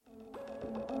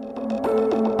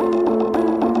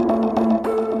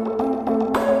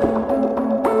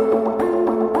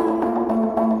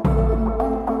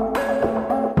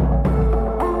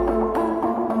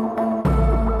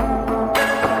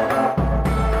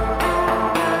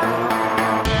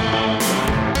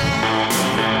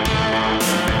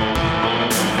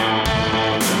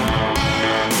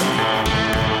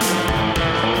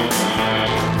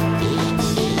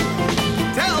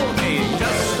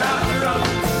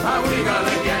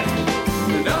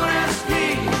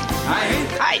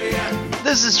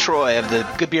This is Troy of the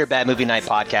Good Beer, Bad Movie Night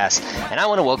podcast, and I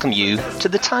want to welcome you to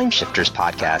the Time Shifters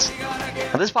podcast.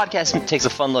 Now, this podcast takes a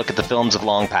fun look at the films of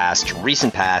long past,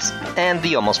 recent past, and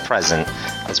the almost present,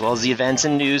 as well as the events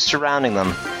and news surrounding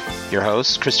them. Your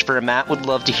hosts, Christopher and Matt, would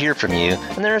love to hear from you,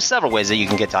 and there are several ways that you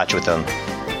can get in touch with them.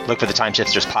 Look for the Time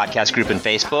Shifters podcast group on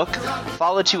Facebook.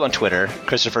 Follow too on Twitter.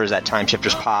 Christopher is at Time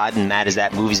Shifters Pod, and Matt is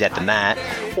at Movies at the Mat.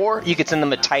 Or you can send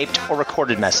them a typed or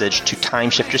recorded message to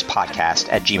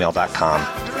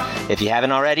timeshifterspodcast@gmail.com. If you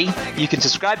haven't already, you can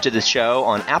subscribe to this show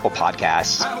on Apple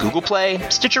Podcasts, Google Play,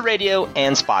 Stitcher Radio,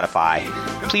 and Spotify.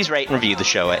 Please rate and review the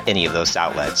show at any of those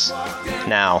outlets.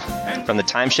 Now, from the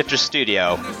Time Shifters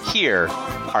studio, here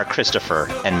are Christopher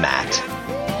and Matt.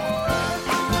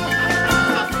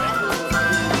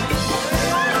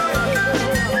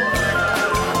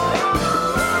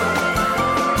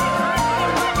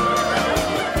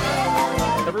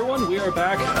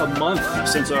 Back a month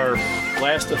since our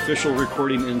last official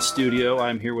recording in studio.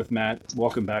 I'm here with Matt.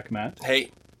 Welcome back, Matt.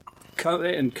 Hey.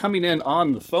 And coming in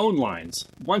on the phone lines,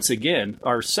 once again,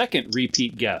 our second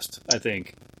repeat guest, I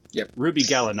think. Yep. Ruby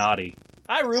Gallinati.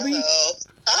 Hi, Ruby. Hello.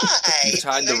 Hi. You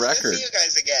tied the record. To see you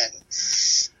guys again.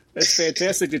 It's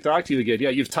fantastic to talk to you again. Yeah,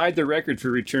 you've tied the record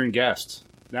for return guests.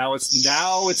 Now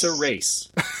it's a race.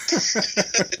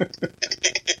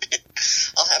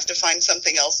 I'll have to find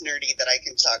something else nerdy that I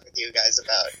can talk with you guys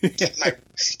about.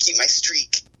 Keep my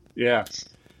streak. Yeah,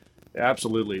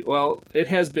 absolutely. Well, it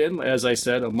has been, as I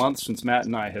said, a month since Matt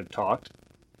and I have talked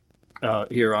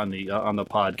here on the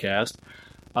podcast.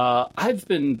 I've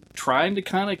been trying to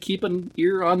kind of keep an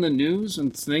ear on the news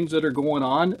and things that are going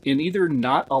on, and either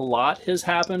not a lot has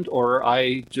happened, or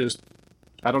I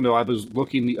don't know, I was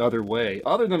looking the other way.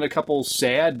 Other than a couple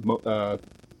sad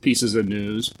pieces of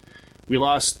news, we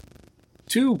lost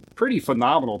two pretty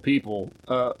phenomenal people.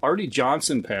 Artie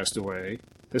Johnson passed away,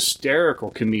 hysterical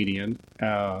comedian,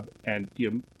 and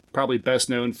probably best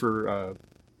known for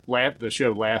the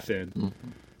show Laugh-In,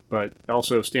 but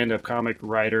also stand-up comic,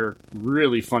 writer,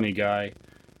 really funny guy.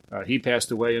 He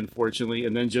passed away, unfortunately,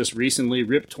 and then just recently,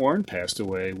 Rip Torn passed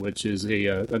away, which is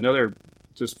another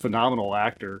just phenomenal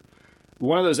actor.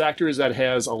 One of those actors that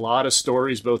has a lot of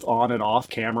stories both on and off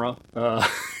camera.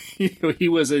 He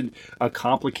was a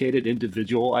complicated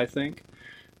individual, I think.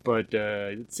 But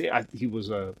he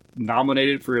was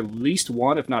nominated for at least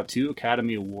one, if not two,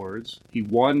 Academy Awards. He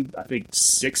won, I think,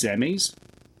 6 Emmys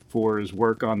for his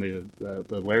work on the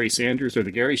Larry Sanders or the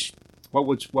Gary. What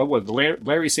was the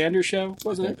Larry Sanders show?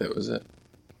 Wasn't it? That was it.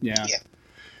 Yeah.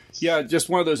 Yeah, just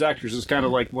one of those actors is kind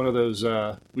of like one of those.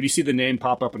 When you see the name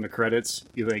pop up in the credits,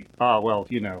 you think,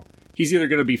 he's either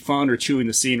going to be fun or chewing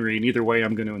the scenery, and either way,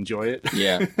 I'm going to enjoy it.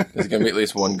 Yeah, there's going to be at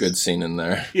least one good scene in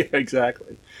there. Yeah,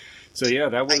 exactly. So, yeah,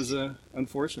 that was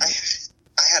unfortunate.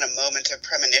 I had a moment of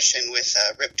premonition with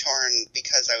Rip Torn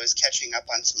because I was catching up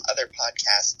on some other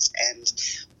podcasts, and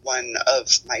one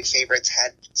of my favorites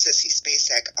had Sissy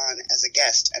Spacek on as a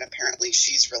guest, and apparently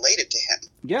she's related to him.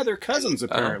 Yeah, they're cousins,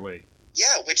 apparently.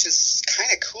 Yeah, which is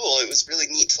kind of cool. It was really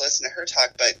neat to listen to her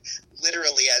talk, but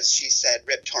literally as she said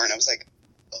Rip Torn, I was like,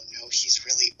 oh no, he's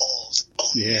really old. Oh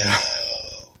yeah.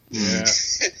 No. Yeah.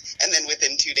 And then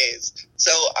within 2 days.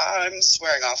 So I'm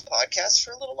swearing off podcasts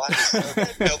for a little while so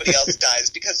that nobody else dies,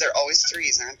 because they're always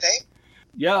threes, aren't they?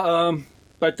 Yeah,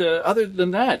 but other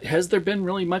than that, has there been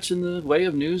really much in the way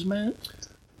of news, Matt?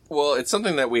 Well, it's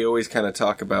something that we always kind of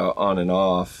talk about on and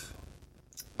off.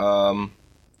 I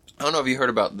don't know if you heard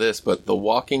about this, but the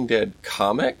Walking Dead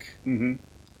comic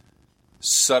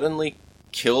suddenly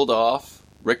killed off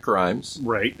Rick Grimes.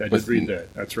 Right, I did read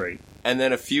that. That's right. And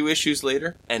then a few issues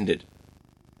later, ended.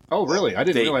 Oh, really? I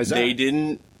didn't realize that. They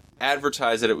didn't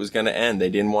advertise that it was going to end.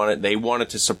 They didn't want it. They wanted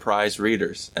to surprise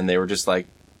readers, and they were just like,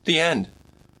 "The end.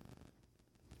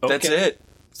 Okay. That's it.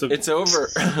 So, it's over."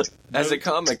 As a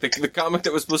comic, the comic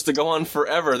that was supposed to go on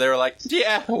forever, they were like,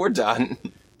 "Yeah, we're done."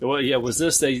 Well, yeah, was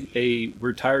this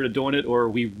we're tired of doing it, or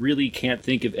we really can't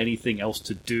think of anything else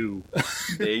to do?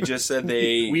 They just said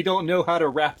we don't know how to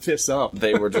wrap this up.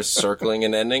 They were just circling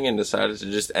an ending and decided to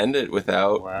just end it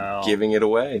without giving it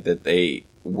away. That they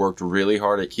worked really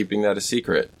hard at keeping that a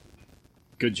secret.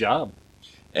 Good job.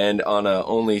 And on a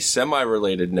only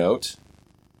semi-related note,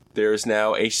 there's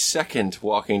now a second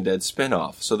Walking Dead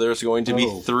spinoff. So there's going to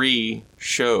be 3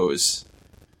 shows.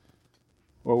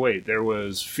 Well, wait, there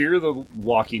was Fear the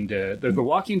Walking Dead. The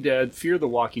Walking Dead, Fear the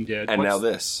Walking Dead. And now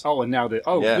this. Oh, and now this.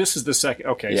 Oh, yeah. This is the second.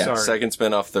 Okay, yeah, sorry. Second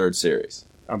spinoff, 3rd series.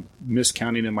 I'm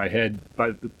miscounting in my head,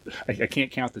 but I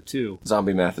can't count the 2.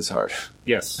 Zombie math is hard.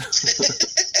 Yes.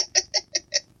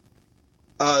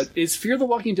 Is Fear the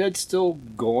Walking Dead still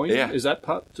going? Yeah. Is that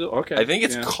okay? I think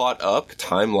it's caught up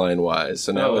timeline-wise,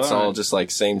 so now it's all just like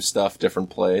same stuff, different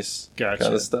place kind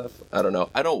of stuff. I don't know.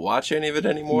 I don't watch any of it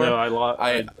anymore. No, I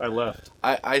left.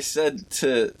 I said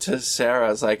to Sarah, I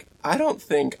was like, I don't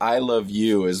think I love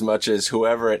you as much as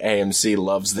whoever at AMC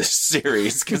loves this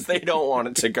series, because they don't want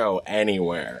it to go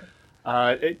anywhere.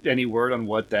 Any word on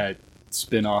what that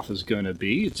spin-off is going to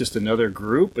be? It's just another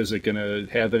group? Is it going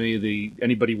to have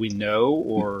anybody we know,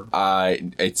 or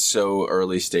it's so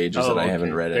early stages that I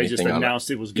haven't read anything. They just announced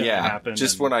it was going to happen.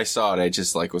 Just when I saw it, I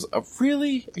just was,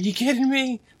 really? Are you kidding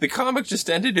me? The comic just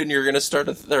ended and you're going to start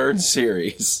a third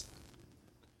series.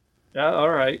 Yeah, all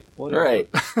right. Whatever. Right.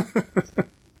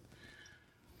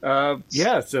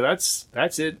 So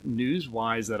that's it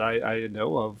news-wise that I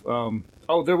know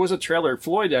of. There was a trailer.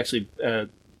 Floyd actually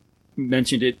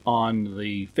mentioned it on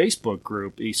the Facebook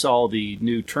group. He saw the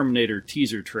new Terminator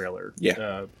teaser trailer.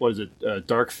 Yeah. What is it?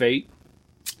 Dark Fate?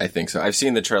 I think so. I've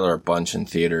seen the trailer a bunch in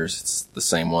theaters. It's the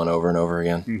same one over and over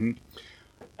again. Mm-hmm.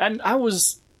 And I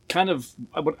was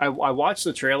I watched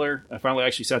the trailer. I finally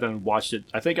actually sat down and watched it.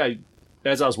 I think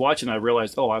as I was watching, I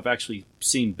realized, I've actually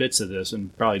seen bits of this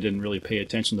and probably didn't really pay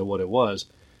attention to what it was.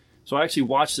 So I actually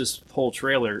watched this whole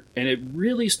trailer, and it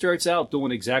really starts out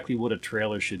doing exactly what a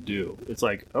trailer should do. It's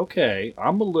like, okay,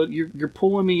 you're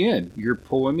pulling me in. You're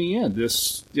pulling me in.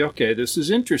 This is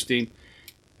interesting.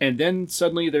 And then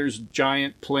suddenly there's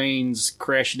giant planes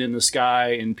crashing in the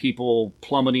sky and people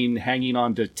plummeting, hanging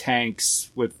onto tanks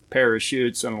with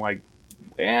parachutes, and I'm like,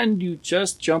 and you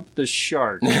just jumped the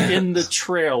shark in the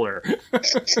trailer.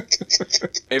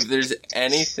 If there's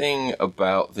anything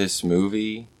about this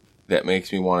movie that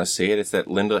makes me want to see it, it's that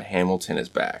Linda Hamilton is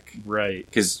back. Right.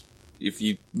 Because if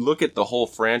you look at the whole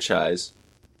franchise,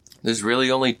 there's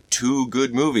really only 2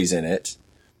 good movies in it.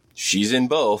 She's in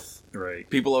both. Right.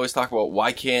 People always talk about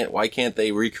why can't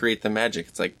they recreate the magic?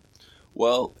 It's like,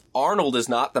 well, Arnold is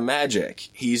not the magic.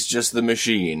 He's just the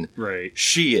machine. Right.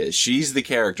 She is. She's the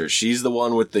character. She's the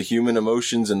one with the human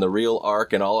emotions and the real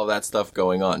arc and all of that stuff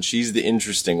going on. She's the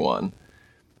interesting one.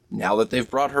 Now that they've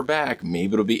brought her back,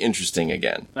 maybe it'll be interesting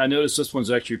again. I noticed this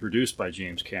one's actually produced by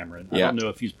James Cameron. I don't know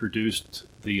if he's produced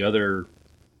the other...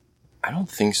 I don't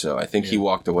think so. I think he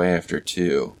walked away after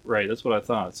 2. Right, that's what I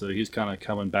thought. So he's kind of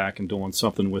coming back and doing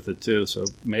something with it too. So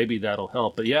maybe that'll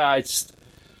help. But yeah, it's...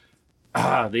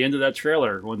 the end of that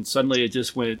trailer, when suddenly it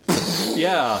just went...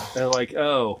 yeah. And like,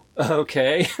 oh,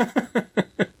 okay.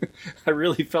 I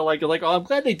really felt like, I'm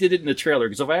glad they did it in the trailer,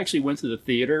 because if I actually went to the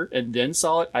theater and then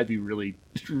saw it, I'd be really,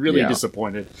 really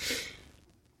disappointed.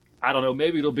 I don't know.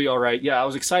 Maybe it'll be all right. Yeah, I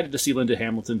was excited to see Linda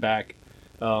Hamilton back.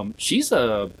 She's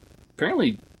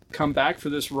apparently come back for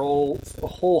this role a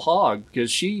whole hog,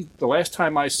 because the last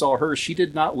time I saw her, she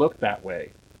did not look that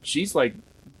way. She's like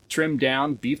trimmed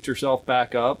down, beefed herself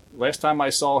back up. Last time I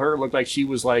saw her, it looked like she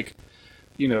was like,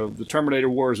 the Terminator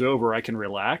War is over, I can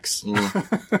relax.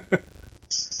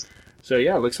 So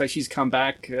yeah, it looks like she's come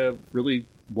back really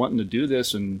wanting to do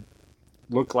this and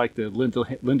look like the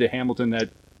Linda Hamilton that,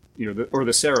 or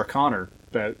the Sarah Connor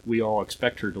that we all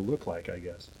expect her to look like, I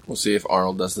guess. We'll see if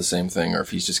Arnold does the same thing, or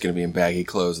if he's just going to be in baggy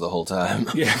clothes the whole time.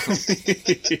 Yeah,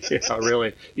 yeah,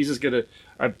 really. He's just going to,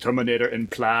 I'm Terminator in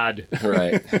plaid.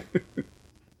 Right.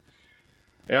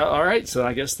 Yeah, all right, so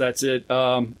I guess that's it.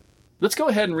 Let's go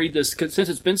ahead and read this, 'cause since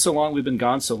it's been so long, we've been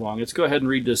gone so long. Let's go ahead and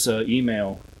read this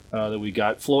email that we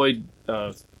got. Floyd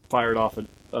fired off at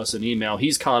us an email.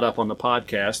 He's caught up on the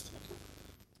podcast.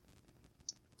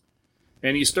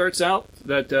 And he starts out,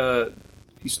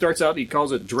 he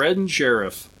calls it Dread and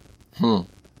Sheriff. Well,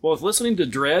 with listening to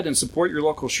Dread and support your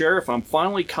local sheriff, I'm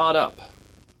finally caught up.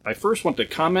 I first want to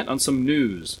comment on some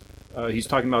news. He's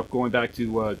talking about going back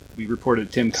to, we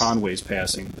reported Tim Conway's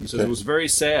passing. He says, It was very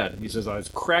sad. He says, I was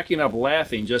cracking up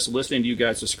laughing just listening to you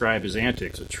guys describe his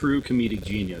antics. A true comedic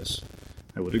genius.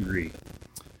 I would agree.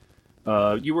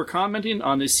 You were commenting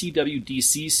on the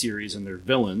CWDC series and their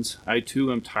villains. I,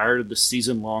 too, am tired of the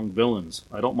season-long villains.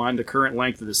 I don't mind the current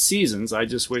length of the seasons. I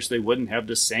just wish they wouldn't have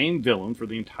the same villain for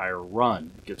the entire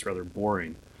run. It gets rather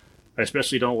boring. I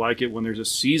especially don't like it when there's a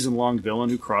season-long villain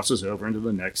who crosses over into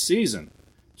the next season.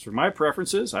 As for my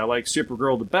preferences, I like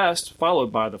Supergirl the best,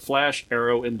 followed by The Flash,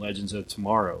 Arrow, and Legends of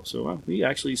Tomorrow. So he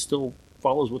actually still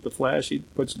follows with The Flash. He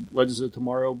puts Legends of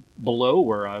Tomorrow below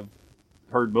where I've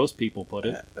heard most people put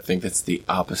it. I think that's the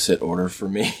opposite order for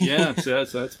me. Yeah,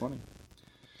 that's funny.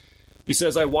 He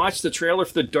says, I watched the trailer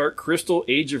for the Dark Crystal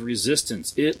Age of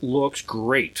Resistance. It looks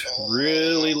great.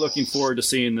 Really looking forward to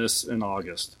seeing this in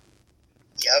August.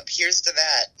 Yep, here's to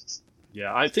that.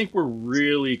 Yeah, I think we're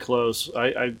really close.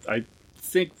 I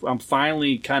think I'm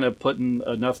finally kind of putting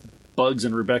enough bugs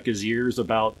in Rebecca's ears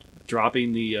about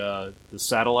dropping the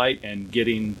satellite and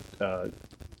getting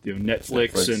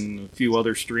Netflix and a few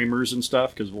other streamers and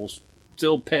stuff, because we'll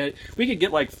still pay. We could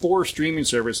get like 4 streaming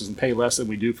services and pay less than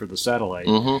we do for the satellite.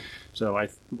 Mm-hmm. So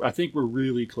I think we're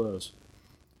really close.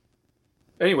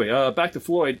 Anyway, back to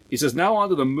Floyd. He says, now on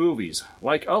to the movies.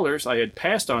 Like others, I had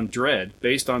passed on Dredd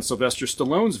based on Sylvester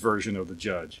Stallone's version of The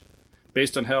Judge.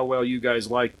 Based on how well you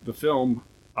guys like the film,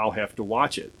 I'll have to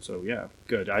watch it. So, yeah,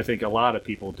 good. I think a lot of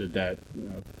people did that.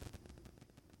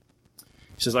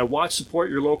 He says, I watched Support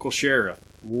Your Local Sheriff.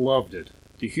 Loved it.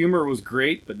 The humor was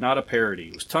great, but not a parody.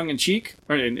 It was tongue-in-cheek,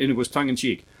 and it was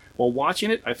tongue-in-cheek. While watching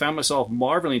it, I found myself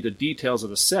marveling at the details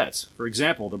of the sets. For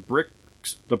example, the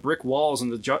brick walls in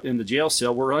the jail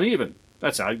cell were uneven.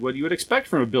 That's what you would expect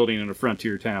from a building in a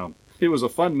frontier town. It was a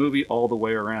fun movie all the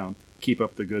way around. Keep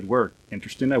up the good work.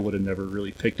 Interesting. I would have never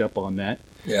really picked up on that.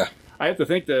 Yeah. I have to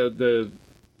think the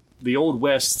Old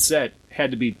West set had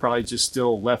to be probably just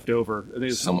still left over.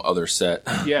 Some other set.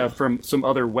 Yeah, from some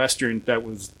other Western that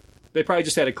was... They probably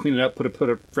just had to clean it up, put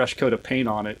a fresh coat of paint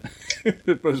on it.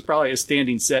 It was probably a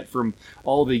standing set from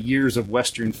all the years of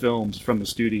Western films from the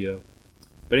studio.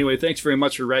 But anyway, thanks very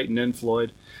much for writing in,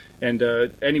 Floyd. And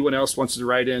anyone else wants to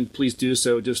write in, please do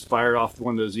so. Just fire off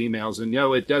one of those emails. And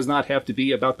no, it does not have to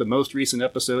be about the most recent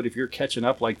episode. If you're catching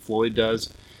up like Floyd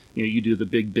does, you do the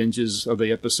big binges of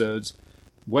the episodes.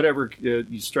 Whatever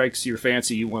strikes your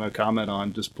fancy you want to comment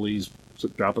on, just please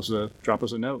drop us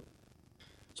a note.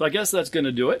 So I guess that's going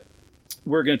to do it.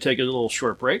 We're going to take a little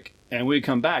short break. And when we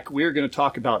come back, we're going to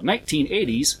talk about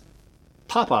 1980s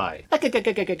Popeye.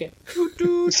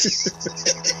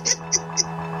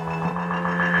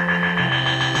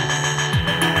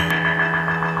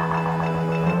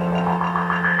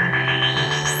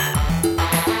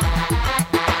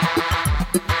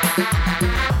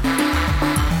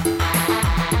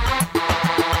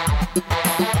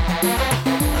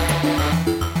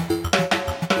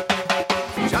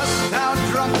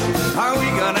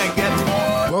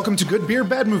 Welcome to Good Beer,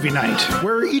 Bad Movie Night,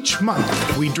 where each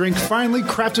month we drink finely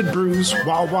crafted brews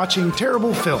while watching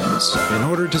terrible films in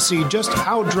order to see just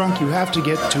how drunk you have to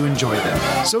get to enjoy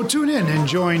them. So tune in and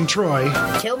join Troy.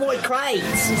 Kilroy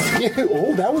Kreitz.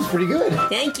 Oh, that was pretty good.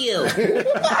 Thank you.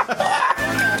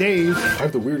 Dave. I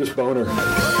have the weirdest boner.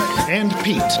 And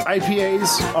Pete.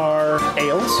 IPAs are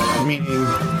ales, meaning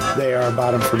they are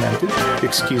bottom fermented.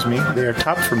 Excuse me, they are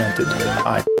top fermented.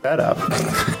 I f***ed that up.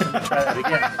 Try that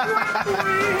again.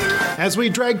 As we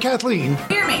drag Kathleen,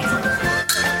 hear me,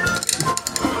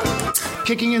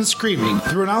 kicking and screaming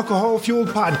through an alcohol-fueled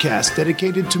podcast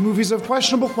dedicated to movies of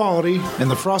questionable quality and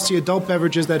the frosty adult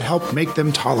beverages that help make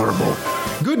them tolerable.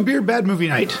 Good Beer, Bad Movie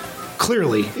Night.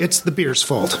 Clearly, it's the beer's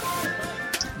fault.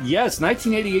 Yes,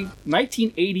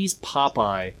 1980s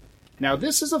Popeye. Now,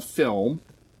 this is a film.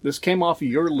 This came off of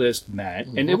your list, Matt,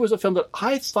 and it was a film that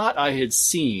I thought I had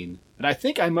seen, and I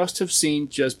think I must have seen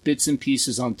just bits and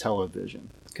pieces on television.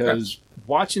 Because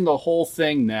watching the whole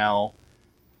thing now,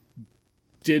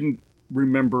 didn't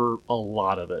remember a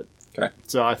lot of it. Okay.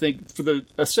 So I think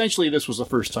essentially this was a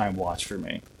first time watch for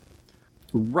me.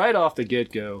 Right off the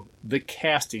get-go, the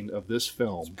casting of this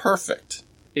film... It's perfect.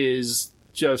 ...is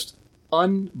just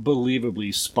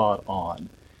unbelievably spot on.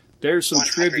 There's some 100%.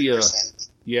 trivia...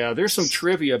 Yeah, there's some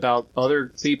trivia about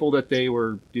other people that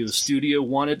the studio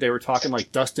wanted. They were talking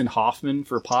like Dustin Hoffman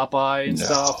for Popeye and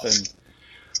stuff. And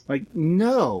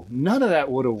none of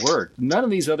that would have worked. None of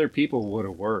these other people would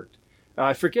have worked.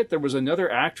 I forget there was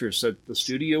another actress that the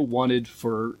studio wanted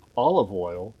for Olive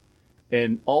Oil,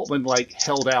 and Altman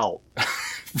held out.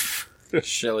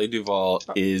 Shelley Duvall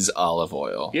is Olive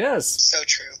Oil. Yes. So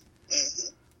true. Mm-hmm.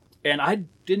 And I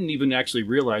didn't even actually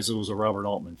realize it was a Robert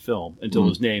Altman film until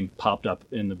his name popped up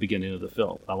in the beginning of the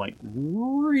film. I'm like,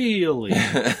 really?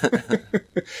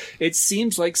 It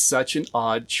seems like such an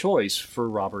odd choice for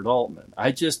Robert Altman. I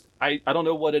don't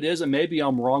know what it is, and maybe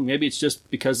I'm wrong. Maybe it's just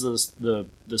because of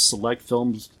the select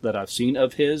films that I've seen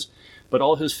of his, but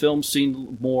all his films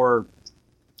seem more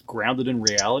grounded in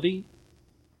reality.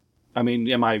 I mean,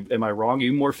 am I wrong? Are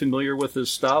you more familiar with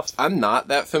his stuff? I'm not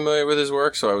that familiar with his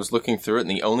work, so I was looking through it, and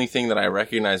the only thing that I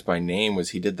recognized by name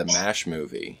was he did the MASH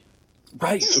movie.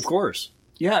 Right, of course.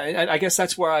 Yeah, I guess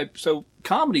that's where so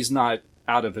comedy's not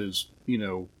out of his,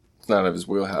 It's not out of his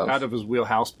wheelhouse. Out of his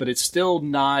wheelhouse, but it's still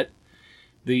not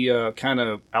the kind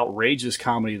of outrageous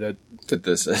comedy that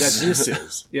this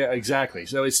is. Yeah, exactly.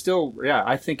 So it's still,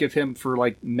 I think of him for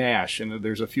MASH, and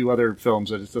there's a few other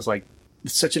films that it's just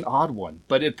it's such an odd one.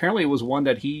 But apparently it was one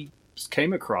that he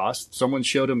came across. Someone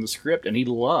showed him the script, and he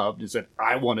loved and said,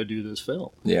 I want to do this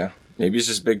film. Yeah. Maybe he's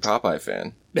just a big Popeye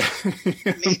fan. Maybe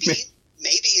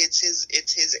it's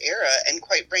his era, and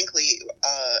quite frankly,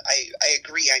 I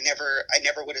agree. I never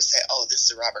would have said, "Oh, this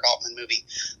is a Robert Altman movie,"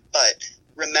 but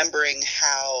remembering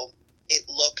how it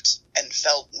looked and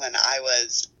felt when I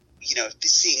was,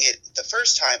 seeing it the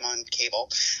first time on cable,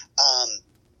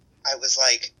 I was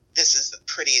like, this is the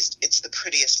prettiest. It's the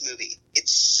prettiest movie.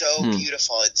 It's so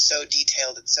beautiful. It's so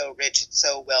detailed. It's so rich. It's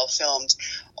so well filmed.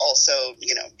 Also,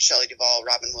 Shelley Duvall,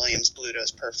 Robin Williams,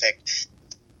 Bluto's perfect.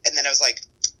 And then I was like,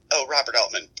 oh, Robert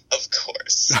Altman, of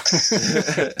course.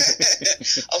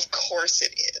 Of course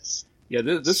it is. Yeah,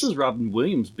 this was Robin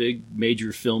Williams' big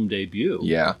major film debut.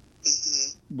 Yeah.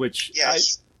 Mm-hmm. Which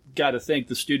yes. I got to think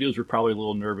the studios were probably a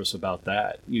little nervous about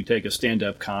that. You take a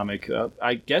stand-up comic.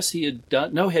 I guess he had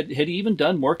done... No, had he even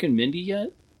done Mork and Mindy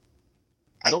yet?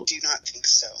 I do not think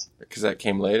so. Because that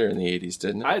came later in the 80s,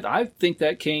 didn't it? I think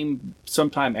that came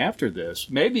sometime after this.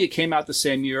 Maybe it came out the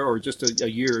same year or just a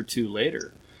year or two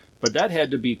later. But that had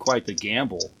to be quite the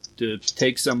gamble to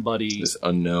take somebody... This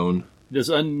unknown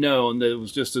that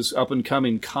was just this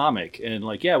up-and-coming comic. And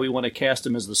we want to cast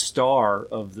him as the star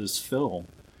of this film.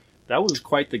 That was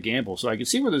quite the gamble. So I could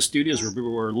see where the studios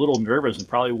were a little nervous and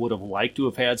probably would have liked to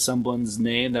have had someone's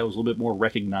name that was a little bit more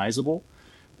recognizable.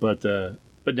 But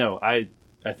no, I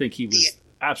think he was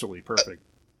absolutely perfect.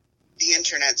 The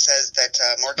internet says that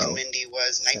Mork and Mindy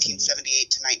was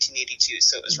 1978 to 1982,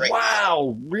 so it was right.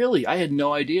 Wow, really? I had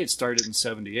no idea it started in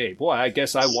 78. Boy, I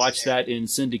guess I watched that in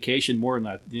syndication more than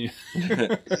that.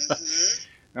 Mm-hmm.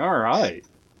 All right.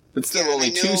 But still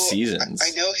only 2 seasons.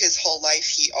 I know his whole life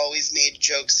he always made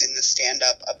jokes in the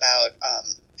stand-up about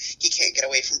he can't get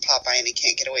away from Popeye and he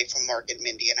can't get away from Mork and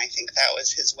Mindy, and I think that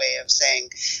was his way of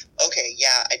saying, okay,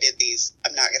 yeah, I did these.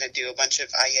 I'm not going to do a bunch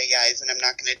of ay-ay-ay's, and I'm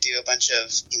not going to do a bunch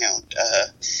of,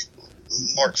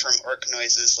 Mork from Ork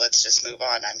noises. Let's just move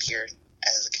on. I'm here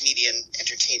as a comedian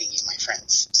entertaining you, my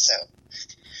friends. So,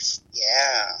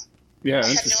 yeah. Yeah, I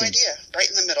had no idea. Right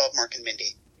in the middle of Mork and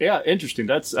Mindy. Yeah, interesting.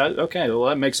 That's okay. Well,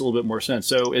 that makes a little bit more sense.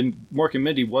 So, and Mork and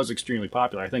Mindy was extremely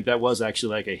popular. I think that was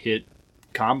actually like a hit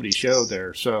comedy show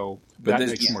there. So that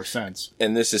makes more sense.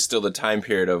 And this is still the time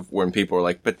period of when people are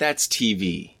like, "But that's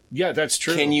TV." Yeah, that's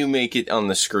true. Can you make it on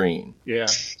the screen? Yeah.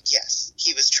 Yes,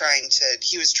 he was trying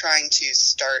to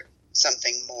start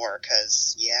something more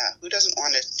because who doesn't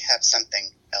want to have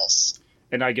something else?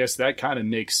 And I guess that kind of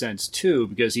makes sense too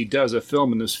because he does a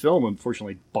film, and this film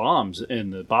unfortunately bombs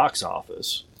in the box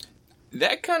office.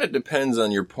 That kind of depends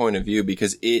on your point of view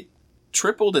because it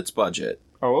tripled its budget.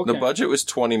 Oh, okay. The budget was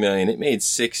 $20 million. It made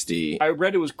 $60. I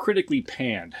read it was critically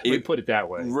panned. Let me put it that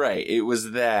way. Right. It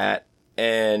was that,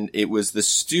 and it was the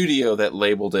studio that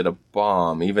labeled it a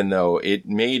bomb, even though it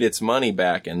made its money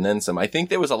back and then some. I think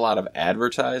there was a lot of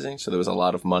advertising, so there was a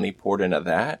lot of money poured into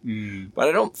that. But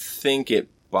I don't think it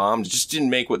bombed. It just didn't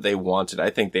make what they wanted. I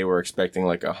think they were expecting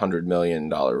like $100 million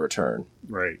return.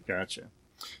 Right. Gotcha.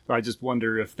 So I just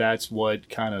wonder if that's what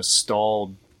kind of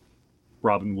stalled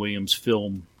Robin Williams'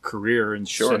 film career and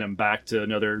sent him back to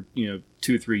another,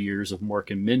 2-3 years of Mork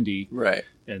and Mindy. Right.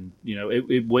 And,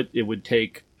 it would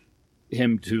take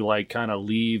him to kind of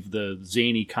leave the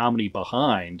zany comedy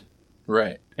behind.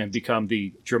 Right. And become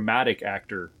the dramatic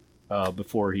actor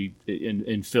before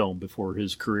in film, before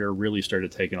his career really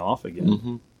started taking off again.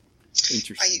 Mm-hmm.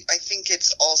 Interesting. I think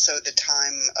it's also the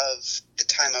time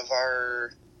of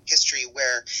our history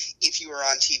where if you were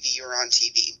on TV, you were on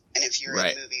TV. And if you're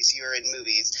in movies, you were in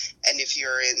movies. And if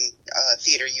you're in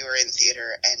theater, you were in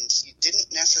theater. And you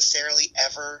didn't necessarily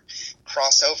ever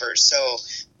cross over. So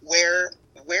where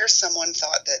someone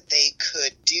thought that they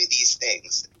could do these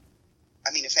things,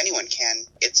 I mean, if anyone can,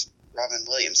 it's Robin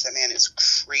Williams. That man is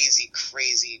crazy,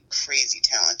 crazy, crazy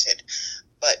talented.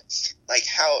 But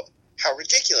how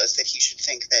ridiculous that he should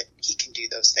think that he can do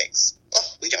those things.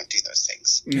 Oh, we don't do those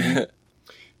things.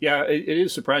 Yeah, it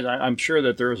is surprising. I'm sure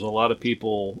that there's a lot of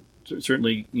people,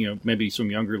 certainly, maybe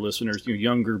some younger listeners,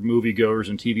 younger moviegoers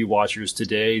and TV watchers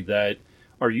today that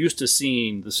are used to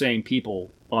seeing the same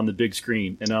people on the big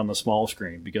screen and on the small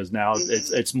screen because now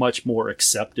it's much more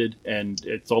accepted and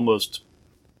it's almost,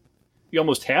 you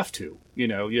almost have to,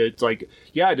 it's like,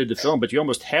 I did the film, but you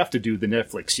almost have to do the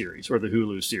Netflix series or the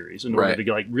Hulu series in order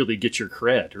to really get your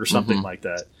cred or something like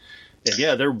that.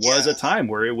 And there was a time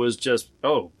where it was just,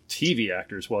 TV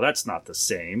actors. Well, that's not the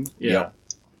same. Yeah. Yep.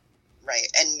 Right.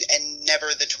 And never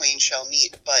the twain shall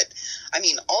meet. But I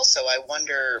mean, also, I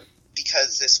wonder,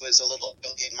 because this was a little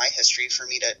early in my history for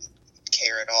me to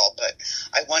care at all, but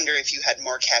I wonder if you had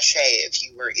more cachet if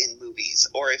you were in movies,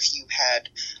 or if you had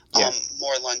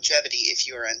more longevity if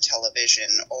you were on television,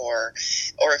 or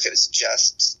if it was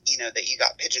just, that you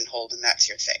got pigeonholed and that's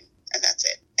your thing and that's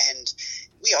it. And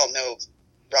we all know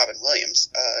Robin Williams,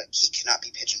 he cannot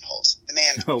be pigeonholed. The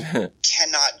man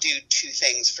cannot do two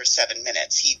things for 7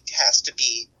 minutes. He's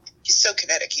so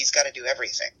kinetic. He's got to do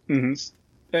everything. Mm-hmm.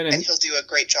 And he'll do a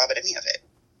great job at any of it.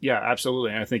 Yeah,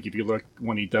 absolutely. And I think if you look,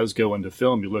 when he does go into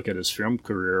film, you look at his film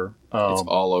career. It's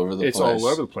all over the place. It's all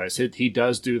over the place. He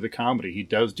does do the comedy. He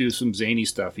does do some zany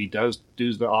stuff. He does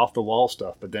do the off-the-wall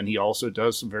stuff. But then he also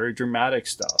does some very dramatic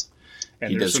stuff.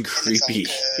 And he does creepy.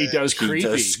 He does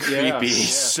creepy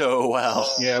so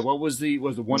well. Yeah, what was the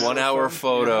 1 hour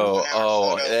photo?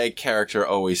 That character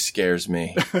always scares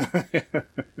me.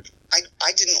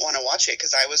 I didn't want to watch it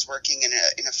because I was working in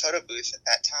a photo booth at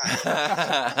that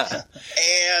time.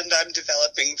 And I'm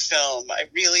developing film. I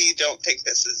really don't think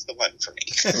this is the one for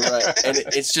me. Right. And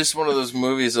it's just one of those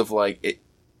movies of like,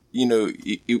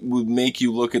 it would make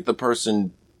you look at the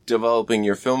person developing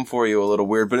your film for you a little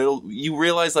weird, but you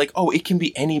realize like, oh, it can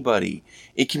be anybody.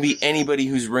 It can be anybody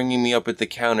who's ringing me up at the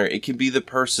counter. It can be the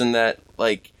person that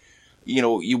like,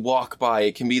 you walk by.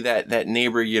 It can be that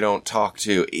neighbor you don't talk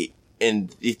to.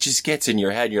 And it just gets in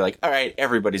your head. You're like, all right,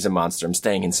 everybody's a monster. I'm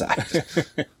staying inside.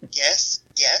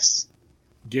 Yes.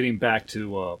 Getting back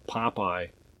to Popeye,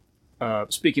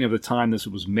 speaking of the time this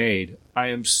was made, I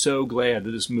am so glad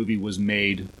that this movie was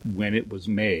made when it was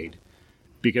made.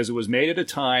 Because it was made at a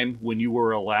time when you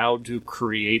were allowed to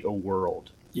create a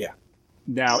world. Yeah.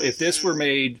 Now, if this were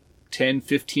made 10,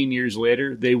 15 years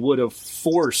later, they would have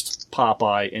forced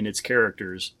Popeye and its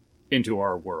characters into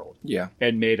our world. Yeah.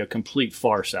 And made a complete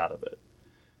farce out of it.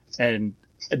 And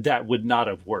that would not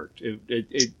have worked.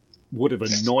 It would have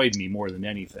annoyed me more than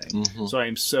anything. Mm-hmm. So I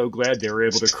am so glad they were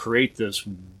able to create this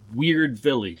weird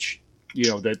village,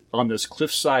 that on this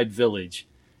cliffside village,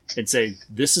 and say,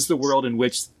 this is the world in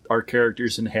which our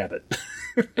characters inhabit.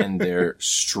 And they're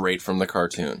straight from the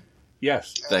cartoon.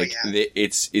 Yes. Like,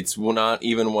 it's not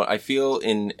even what I feel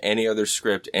in any other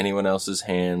script, anyone else's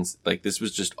hands. Like, this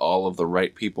was just all of the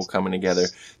right people coming together.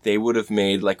 They would have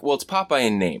made, like, well, it's Popeye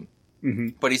in name. Mm-hmm.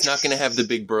 But he's not going to have the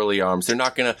big burly arms. They're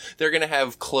going to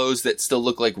have clothes that still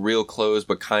look like real clothes,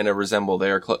 but kind of resemble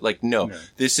their clothes. Like, no.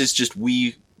 This is just,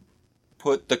 we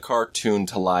put the cartoon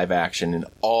to live action, and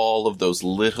all of those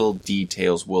little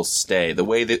details will stay. The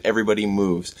way that everybody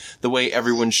moves, the way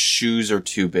everyone's shoes are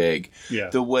too big,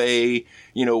 the way,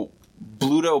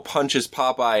 Bluto punches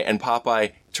Popeye and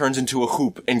Popeye turns into a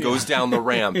hoop and goes down the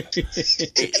ramp.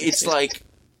 It's like,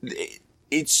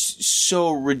 it's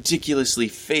so ridiculously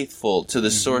faithful to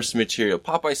the source material.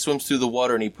 Popeye swims through the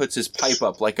water and he puts his pipe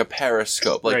up like a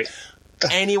periscope. Like,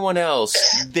 anyone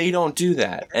else, they don't do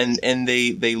that. And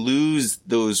they lose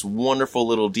those wonderful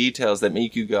little details that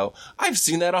make you go, I've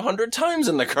seen that 100 times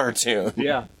in the cartoon.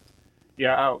 Yeah.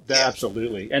 Yeah,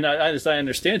 absolutely. And as I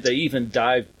understand, they even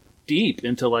dive deep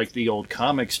into, like, the old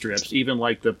comic strips, even,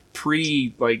 like, the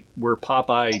where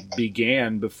Popeye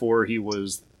began before he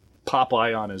was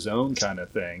Popeye on his own kind of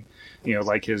thing.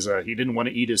 Like his, he didn't want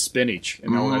to eat his spinach,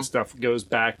 and all that stuff goes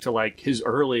back to, like, his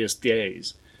earliest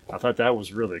days. I thought that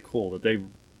was really cool, that they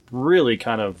really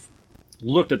kind of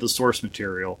looked at the source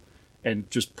material and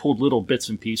just pulled little bits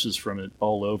and pieces from it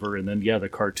all over. And then, the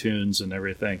cartoons and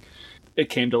everything. It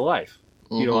came to life,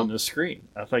 on the screen.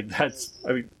 I think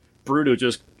Bluto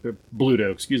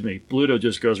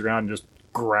just goes around and just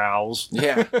growls.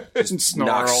 Yeah. And snarls.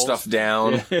 Knocks stuff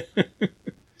down. Yeah,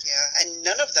 and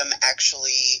none of them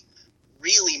actually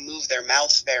really move their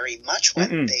mouth very much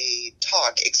when they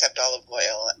talk, except Olive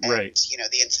Oil and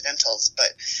the incidentals. But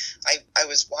I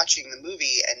was watching the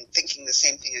movie and thinking the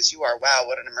same thing as you are. Wow,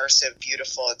 what an immersive,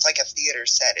 beautiful, it's like a theater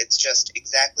set. It's just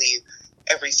exactly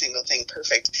every single thing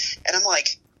perfect. And I'm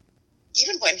like,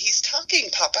 even when he's talking,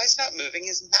 Popeye's not moving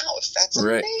his mouth. That's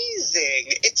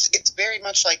amazing. It's very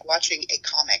much like watching a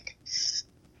comic,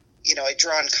 a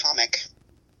drawn comic.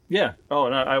 Yeah. Oh,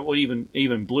 and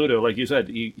even Bluto, like you said,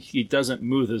 he doesn't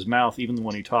move his mouth even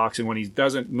when he talks, and when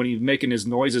he's making his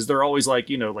noises, they're always like,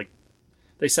 like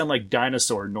they sound like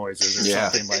dinosaur noises or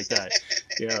something like that.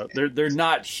 Yeah, they're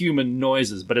not human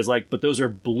noises, but but those are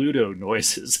Bluto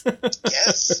noises.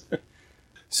 Yes.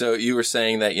 So you were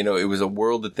saying that, it was a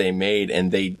world that they made,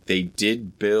 and they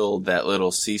did build that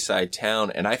little seaside town,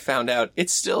 and I found out it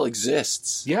still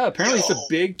exists. Yeah, apparently it's a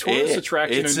big tourist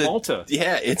attraction in Malta.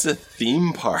 Yeah, it's a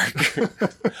theme park.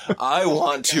 I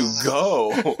want to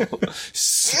go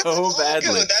so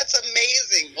badly. That's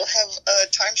amazing. We'll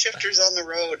have time shifters on the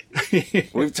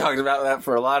road. We've talked about that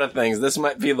for a lot of things. This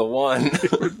might be the one.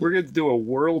 We're going to do a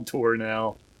world tour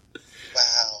now.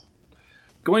 Wow.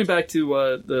 Going back to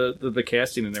the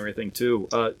casting and everything, too,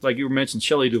 like you mentioned,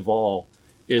 Shelley Duvall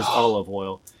is Olive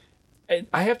Oil. And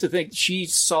I have to think she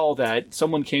saw that.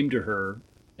 Someone came to her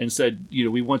and said,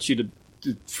 we want you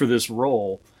to for this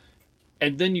role.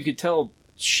 And then you could tell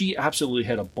she absolutely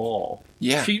had a ball.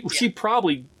 Yeah. She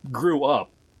probably grew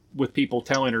up with people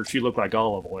telling her she looked like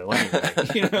olive oil anyway,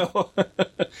 you know?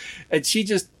 And she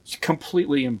just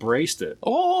completely embraced it.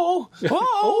 Papa!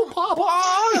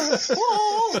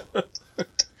 Whoa!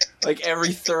 Like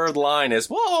every third line is,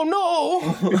 whoa,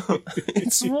 no!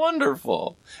 It's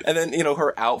wonderful. And then,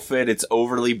 her outfit, it's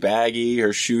overly baggy.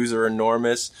 Her shoes are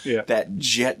enormous. Yeah. That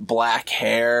jet black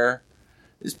hair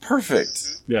is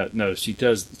perfect. Yeah, no, she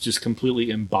does just completely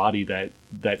embody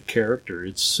that character.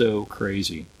 It's so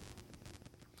crazy.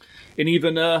 And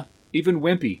even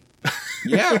Wimpy.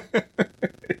 Yeah.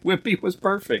 Wimpy was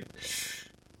perfect.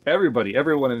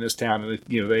 Everyone in this town,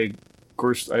 they, of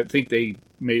course, I think they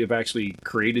may have actually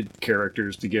created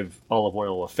characters to give Olive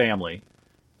Oil a family.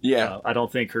 Yeah. I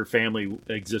don't think her family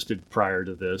existed prior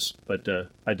to this, but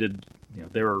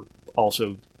they were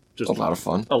also just a lot of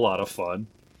fun. A lot of fun.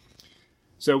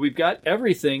 So we've got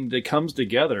everything that comes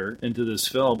together into this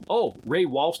film. Oh, Ray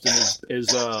Walston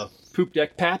is Poop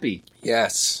Deck Pappy.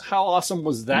 Yes. How awesome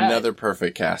was that? Another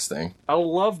perfect casting. I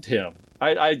loved him.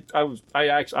 I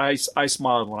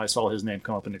smiled when I saw his name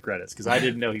come up in the credits because I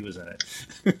didn't know he was in it.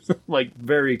 Like,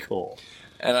 very cool.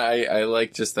 And I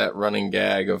like just that running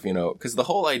gag of, because the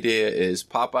whole idea is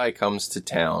Popeye comes to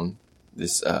town,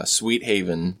 this Sweet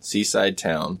Haven seaside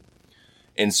town,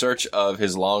 in search of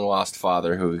his long lost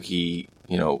father who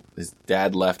his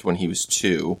dad left when he was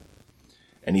 2.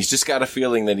 And he's just got a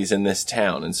feeling that he's in this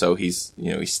town, and so he's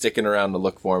sticking around to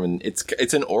look for him. And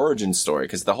it's an origin story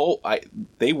because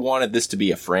they wanted this to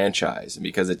be a franchise, and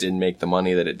because it didn't make the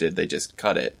money that it did, they just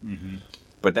cut it. Mm-hmm.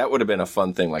 But that would have been a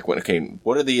fun thing. Like, what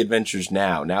are the adventures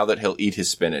now? Now that he'll eat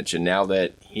his spinach, and now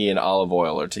that he and Olive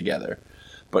Oil are together.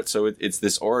 But so it's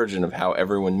this origin of how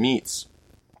everyone meets,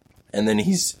 and then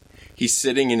he's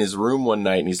sitting in his room one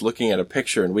night and he's looking at a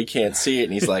picture and we can't see it.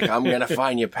 And he's like, I'm going to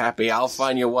find you, Pappy. I'll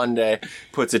find you one day.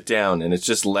 Puts it down and it's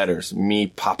just letters. Me,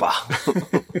 Papa.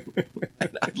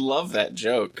 I love that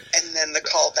joke. And then the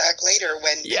call back later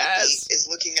when yes. Pappy is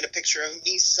looking at a picture of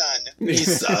me, son. Me,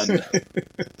 son.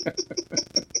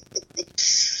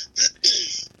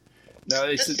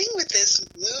 The thing with this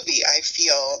movie, I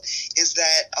feel, is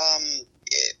that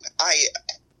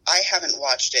I haven't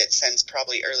watched it since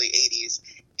probably early 80s.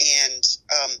 And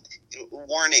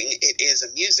warning, it is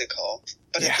a musical,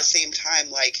 but at the same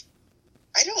time, like,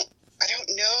 I don't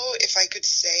know if I could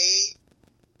say,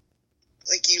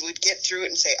 like, you would get through it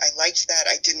and say, I liked that,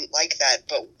 I didn't like that,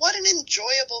 but what an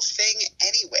enjoyable thing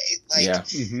anyway. Like,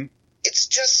 It's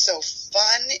just so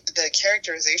fun. The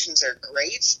characterizations are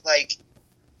great. Like,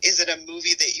 is it a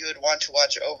movie that you would want to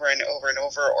watch over and over and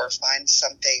over, or find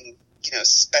something,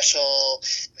 special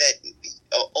that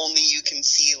only you can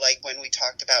see? Like when we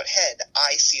talked about Head,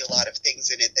 I see a lot of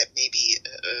things in it that maybe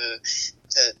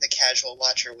the casual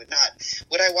watcher would not.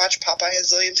 Would I watch Popeye a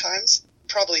zillion times?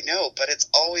 Probably no, but it's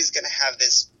always going to have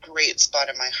this great spot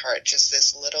in my heart, just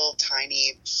this little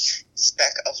tiny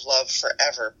speck of love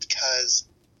forever because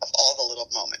of all the little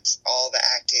moments, all the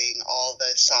acting, all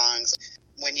the songs.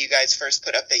 When you guys first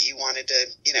put up that you wanted to,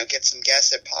 get some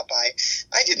guests at Popeye,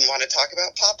 I didn't want to talk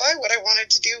about Popeye. What I wanted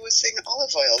to do was sing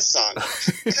Olive Oil's song.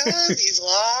 Because he's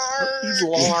large. He's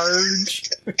large.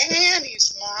 And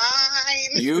he's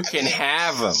mine. You can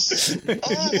have him.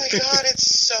 Oh my God,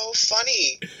 it's so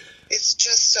funny. It's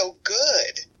just so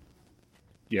good.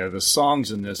 Yeah, the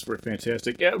songs in this were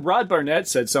fantastic. Yeah, Rod Barnett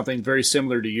said something very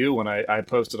similar to you when I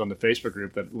posted on the Facebook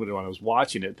group that when I was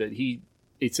watching it, that he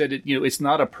said it's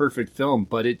not a perfect film,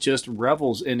 but it just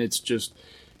revels in its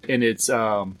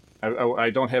I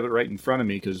don't have it right in front of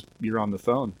me because you're on the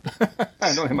phone.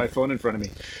 I don't have my phone in front of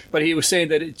me. But he was saying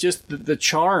that it just the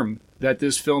charm that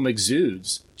this film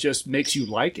exudes just makes you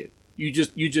like it. You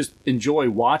just enjoy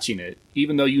watching it,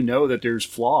 even though you know that there's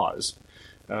flaws.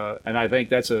 And I think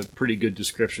that's a pretty good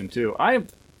description too.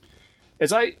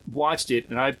 As I watched it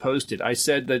and I posted, I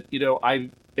said that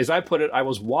as I put it, I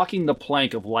was walking the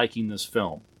plank of liking this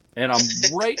film. And I'm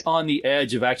right on the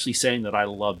edge of actually saying that I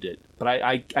loved it. But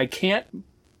I can't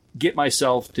get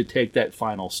myself to take that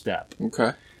final step.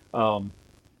 Okay.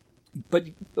 But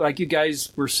like you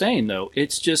guys were saying, though,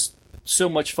 it's just so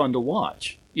much fun to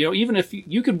watch. Even if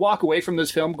you could walk away from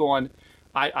this film going,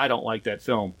 I don't like that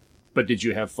film. But did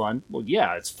you have fun? Well,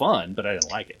 yeah, it's fun, but I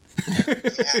didn't like it.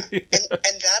 Yeah.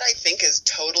 And that, I think, is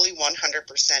totally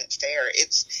 100% fair.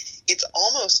 It's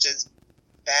almost as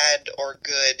bad or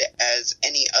good as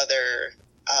any other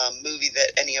movie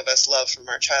that any of us love from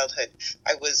our childhood.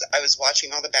 I was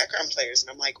watching all the background players, and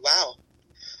I'm like, wow,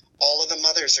 all of the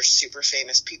mothers are super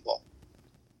famous people.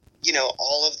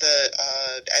 all of the,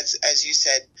 as you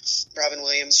said, Robin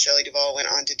Williams, Shelley Duvall went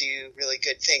on to do really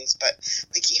good things, but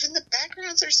like even the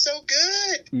backgrounds are so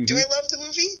good. Mm-hmm. Do I love the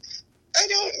movie? I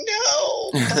don't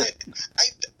know, but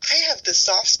I have the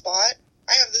soft spot.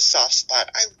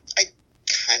 I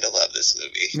kind of love this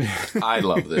movie. I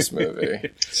love this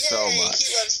movie so much.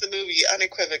 He loves the movie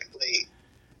unequivocally.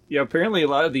 Yeah, apparently a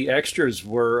lot of the extras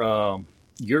were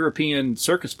European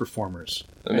circus performers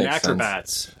and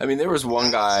acrobats. Sense. I mean, there was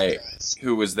one guy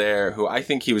who was there who I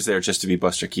think he was there just to be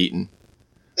Buster Keaton.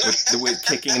 With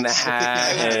kicking the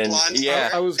hat and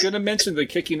I was going to mention the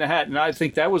kicking the hat, and I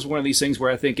think that was one of these things where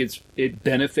I think it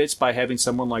benefits by having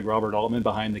someone like Robert Altman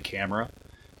behind the camera,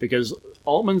 because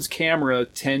Altman's camera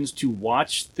tends to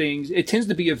watch things. It tends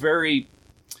to be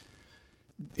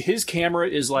his camera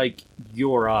is like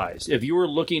your eyes. If you were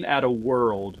looking at a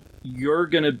world, you're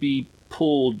going to be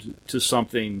pulled to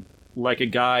something like a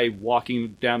guy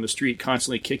walking down the street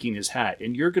constantly kicking his hat,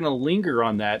 and you're going to linger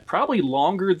on that probably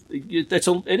longer.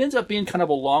 It ends up being kind of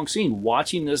a long scene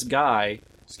watching this guy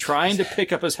trying to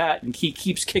pick up his hat, and he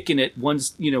keeps kicking it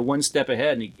one step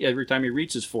ahead, and every time he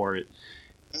reaches for it,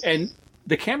 and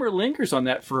the camera lingers on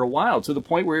that for a while to the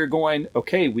point where you're going,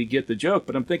 okay, we get the joke.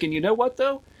 But I'm thinking, you know what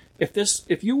though?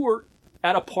 If you were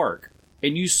at a park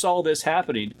and you saw this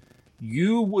happening,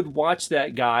 you would watch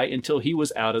that guy until he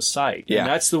was out of sight. Yeah. And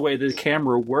that's the way the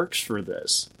camera works for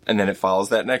this. And then it follows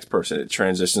that next person. It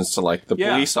transitions to like the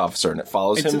police officer, and it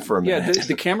follows him for a minute. Yeah,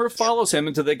 the camera follows him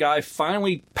until the guy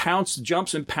finally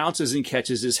jumps and pounces and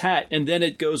catches his hat, and then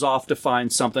it goes off to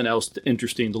find something else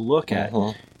interesting to look at.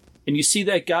 Uh-huh. And you see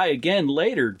that guy again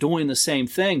later doing the same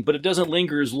thing, but it doesn't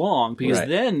linger as long, because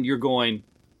then you're going,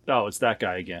 oh, it's that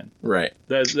guy again. Right.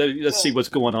 Let's see what's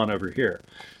going on over here.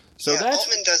 So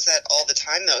Altman does that all the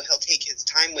time, though. He'll take his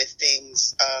time with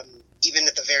things, even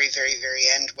at the very, very, very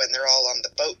end when they're all on the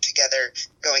boat together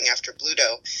going after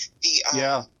Bluto.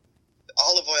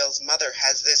 Olive Oil's mother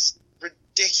has this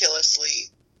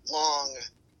ridiculously long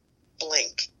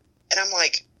blink. And I'm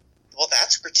like, well,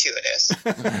 that's gratuitous.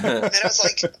 And then I was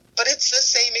like, but it's the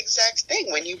same exact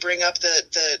thing when you bring up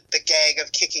the gag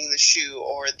of kicking the shoe,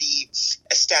 or the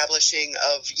establishing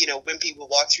of, Wimpy will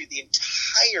walk through the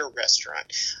entire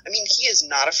restaurant. I mean, he is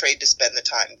not afraid to spend the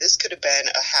time. This could have been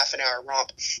a half an hour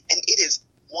romp, and it is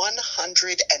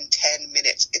 110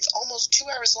 minutes. It's almost 2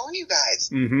 hours long, you guys.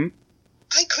 Mm-hmm.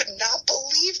 I could not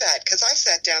believe that, because I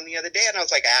sat down the other day and I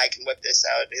was like, I can whip this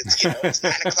out. It's, it's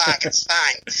 9 o'clock. It's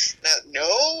fine.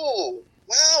 No.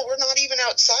 Well, we're not even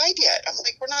outside yet. I'm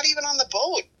like, we're not even on the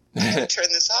boat. I'm going to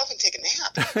turn this off and take a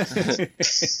nap.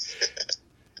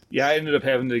 Yeah, I ended up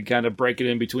having to kind of break it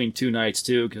in between 2 nights,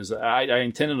 too, because I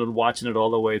intended on watching it all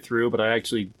the way through, but I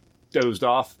actually dozed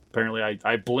off. Apparently,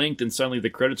 I blinked and suddenly the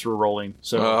credits were rolling.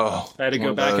 So I had to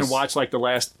go back and watch like the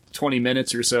last 20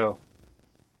 minutes or so.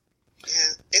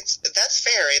 Yeah, that's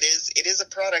fair. It is a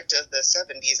product of the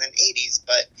 70s and 80s,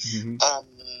 but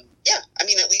yeah, I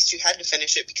mean, at least you had to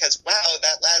finish it because wow,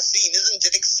 that last scene, isn't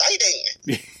it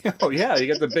exciting? Oh yeah, you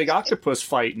got the big octopus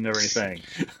fight and everything.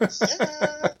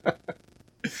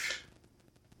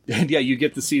 Yeah. And yeah, you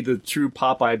get to see the true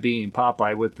Popeye being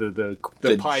Popeye with the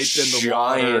pipe and the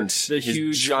water, the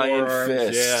huge giant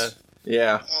fist.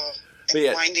 Yeah.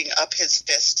 Winding up his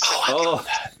fists. Oh,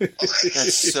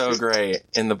 that's so great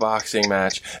in the boxing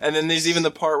match. And then there's even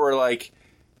the part where, like,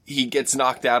 he gets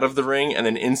knocked out of the ring and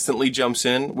then instantly jumps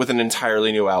in with an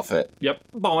entirely new outfit. Yep.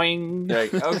 Boing.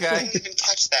 Like, okay. I didn't even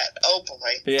catch that. Oh, boy.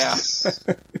 Yeah.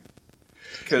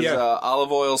 Because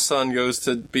Olive Oil's son goes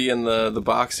to be in the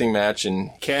boxing match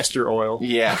and... Castor oil.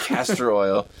 Yeah, castor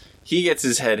oil. He gets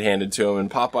his head handed to him, and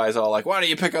Popeye's all like, why don't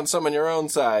you pick on someone your own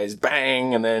size?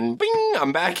 Bang! And then, bing!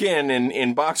 I'm back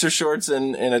in boxer shorts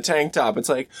and in a tank top. It's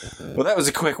like, well, that was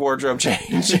a quick wardrobe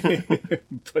change.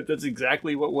 But that's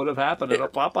exactly what would have happened in a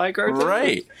Popeye cartoon.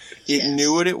 Right. It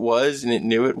knew what it was, and it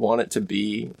knew it wanted to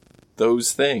be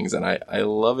those things, and I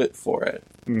love it for it.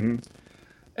 Mm-hmm.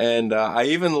 And I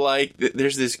even like,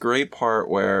 there's this great part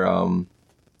where,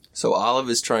 so Olive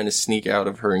is trying to sneak out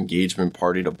of her engagement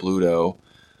party to Bluto.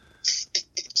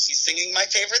 She's singing my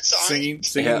favorite song.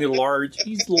 Singing the large.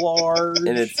 He's large.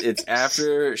 And it's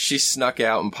after she snuck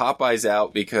out, and Popeye's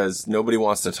out because nobody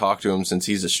wants to talk to him since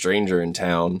he's a stranger in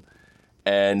town.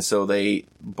 And so they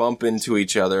bump into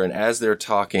each other, and as they're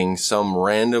talking, some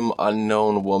random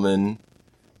unknown woman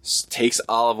takes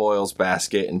Olive Oil's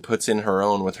basket and puts in her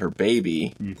own with her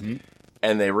baby. Mm-hmm.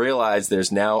 And they realize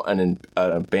there's now an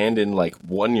abandoned, like,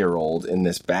 1-year-old in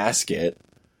this basket.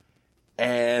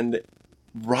 And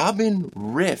Robin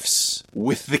riffs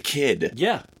with the kid.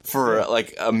 Yeah. For,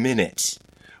 like, a minute.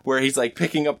 Where he's, like,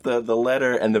 picking up the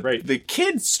letter, and the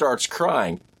kid starts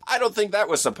crying. I don't think that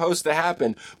was supposed to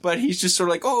happen. But he's just sort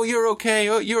of like, oh, you're okay.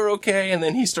 Oh, you're okay. And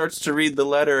then he starts to read the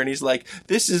letter and he's like,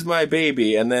 this is my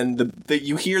baby. And then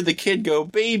you hear the kid go,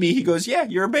 baby. He goes, yeah,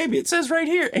 you're a baby. It says right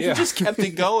here. And he just kept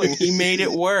it going. He made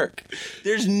it work.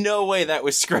 There's no way that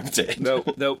was scripted.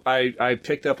 No, I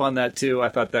picked up on that too. I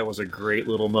thought that was a great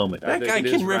little moment. That guy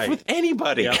can riff with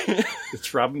anybody. Yep.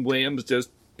 It's Robin Williams just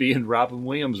being Robin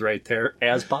Williams right there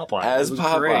as Popeye. As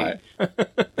Popeye.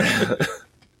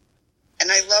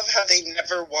 And I love how they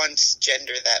never once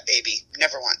gender that baby.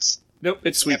 Never once. Nope,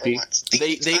 it's Sweet Pea.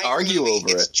 They argue over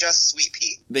it. It's just Sweet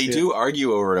Pea. They do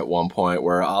argue over it at one point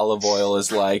where Olive Oyl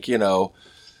is like,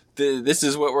 this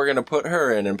is what we're going to put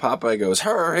her in. And Popeye goes,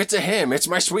 her, it's a him. It's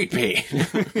my Sweet Pea.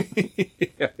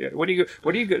 Yeah. What are you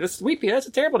going to, Sweet Pea, that's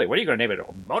a terrible name. What are you going to name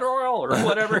it? Motor oil or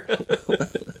whatever?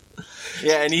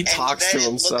 Yeah, and he talks to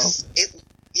himself. It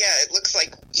looks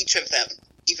like each of them,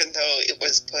 even though it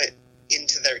was put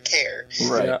into their care.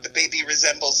 Right. Yeah. The baby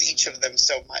resembles each of them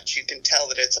so much. You can tell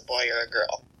that it's a boy or a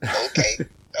girl. Okay.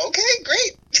 Okay,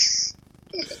 great.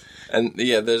 And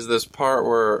yeah, there's this part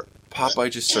where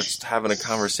Popeye just starts having a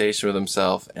conversation with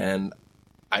himself, and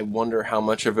I wonder how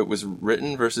much of it was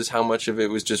written versus how much of it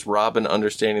was just Robin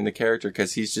understanding the character,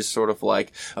 because he's just sort of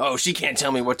like, oh, she can't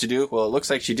tell me what to do. Well, it looks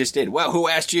like she just did. Well, who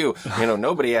asked you?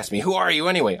 Nobody asked me. Who are you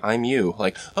anyway? I'm you.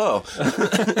 Like, oh,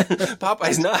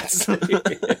 Popeye's nuts. I'm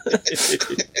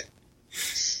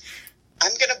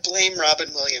going to blame Robin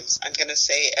Williams. I'm going to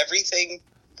say everything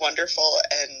wonderful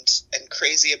and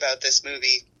crazy about this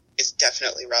movie is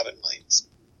definitely Robin Williams.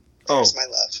 There's my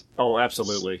love. Oh,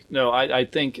 absolutely. No, I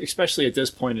think, especially at this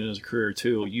point in his career,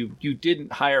 too, you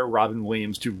didn't hire Robin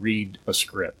Williams to read a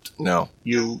script. No.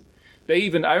 I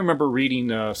remember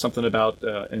reading something about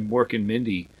in Mork and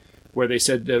Mindy, where they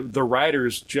said the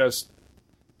writers just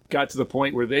got to the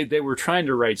point where they were trying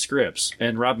to write scripts,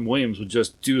 and Robin Williams would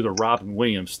just do the Robin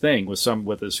Williams thing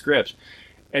with his scripts.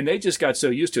 And they just got so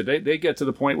used to it. They get to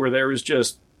the point where there was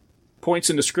just points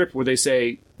in the script where they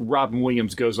say Robin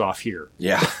Williams goes off here.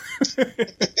 Yeah.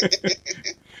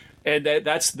 And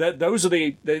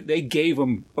they gave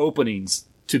him openings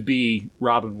to be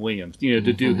Robin Williams, to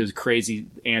do his crazy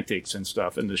antics and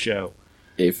stuff in the show.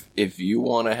 If you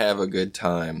want to have a good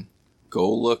time,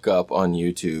 go look up on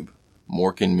YouTube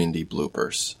Mork and Mindy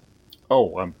bloopers.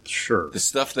 Oh, I'm sure. The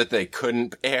stuff that they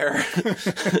couldn't air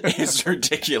is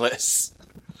ridiculous.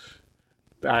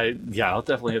 I'll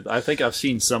definitely I think I've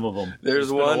seen some of them. It's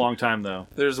been a long time, though.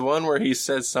 There's one where he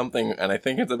says something, and I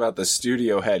think it's about the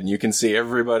studio head, and you can see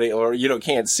everybody, or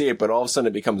can't see it, but all of a sudden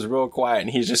it becomes real quiet, and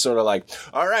he's just sort of like,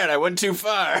 all right, I went too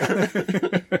far. Trying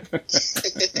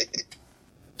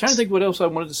to think what else I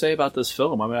wanted to say about this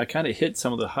film. I mean, I kind of hit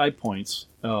some of the high points.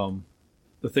 The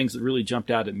things that really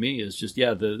jumped out at me is just,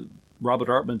 the Robert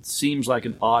Altman seems like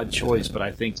an odd choice, but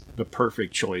I think the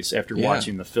perfect choice after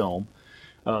watching the film.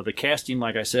 The casting,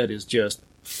 like I said, is just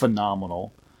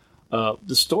phenomenal.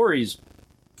 The story's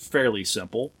fairly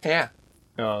simple. Yeah.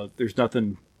 There's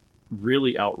nothing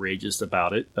really outrageous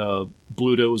about it.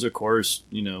 Bluto's, of course,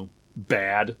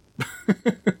 bad.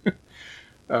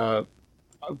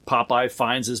 Popeye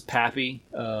finds his pappy.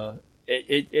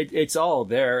 It's all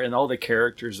there, and all the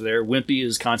characters there. Wimpy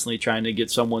is constantly trying to get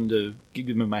someone to give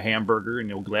him a hamburger, and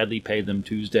he'll gladly pay them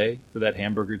Tuesday for that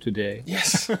hamburger today.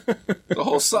 Yes. The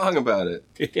whole song about it.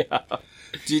 Yeah.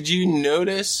 Did you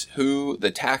notice who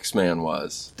the tax man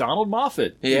was? Donald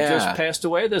Moffat. Yeah. He just passed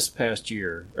away this past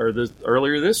year, or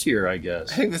earlier this year, I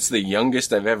guess. I think that's the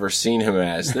youngest I've ever seen him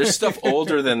as. There's stuff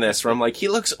older than this where I'm like, he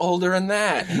looks older than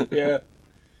that. Yeah.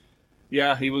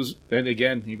 Yeah, he was, and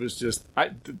again, he was just,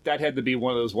 that had to be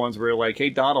one of those ones where you're like, hey,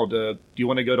 Donald, do you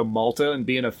want to go to Malta and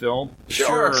be in a film?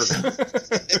 Sure.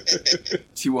 Do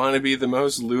you want to be the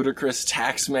most ludicrous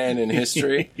tax man in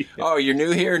history? Yeah. Oh, you're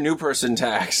new here? New person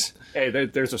tax. Hey,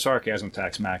 there's a sarcasm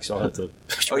tax, Max. I'll have to.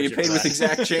 Oh, you paid with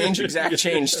exact change? Exact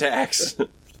change tax.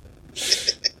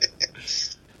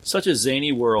 Such a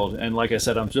zany world, and like I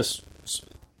said, I'm just...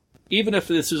 Even if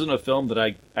this isn't a film that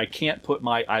I can't put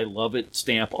my I love it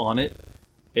stamp on it,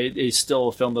 it is still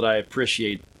a film that I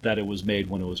appreciate that it was made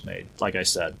when it was made, like I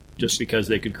said, just because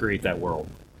they could create that world.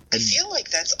 I feel like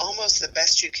that's almost the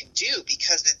best you can do,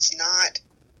 because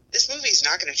this movie's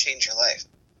not going to change your life.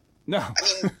 No.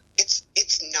 I mean,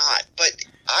 it's not, but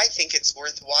I think it's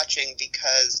worth watching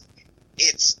because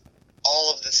it's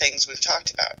all of the things we've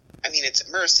talked about. I mean, it's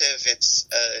immersive, it's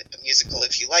a musical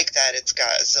if you like that, it's got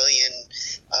a zillion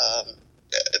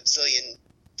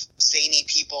zany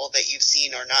people that you've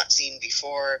seen or not seen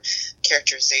before,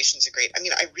 characterizations are great. I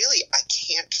mean, I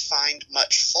can't find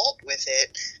much fault with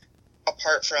it,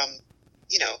 apart from,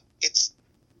 it's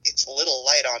a little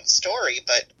light on story,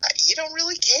 but you don't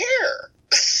really care.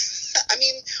 I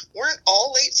mean, weren't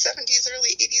all late 70s, early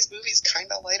 80s movies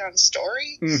kind of light on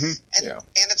story? Mm-hmm. And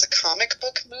it's a comic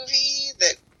book movie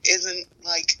that isn't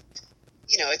like,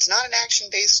 it's not an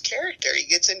action-based character. He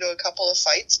gets into a couple of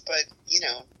fights, but,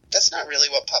 that's not really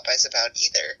what Popeye's about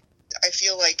either. I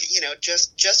feel like,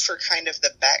 just for kind of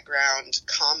the background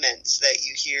comments that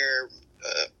you hear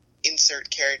insert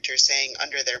characters saying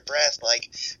under their breath, like,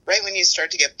 right when you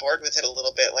start to get bored with it a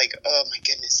little bit, like, oh my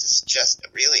goodness, this is just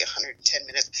really 110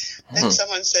 minutes. Then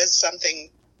someone says something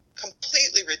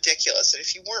completely ridiculous, and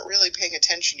if you weren't really paying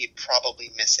attention, you'd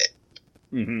probably miss it.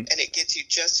 Mm-hmm. And it gets you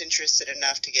just interested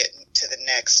enough to get to the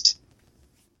next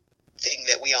thing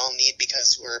that we all need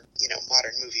because we're,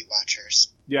 modern movie watchers.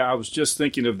 Yeah, I was just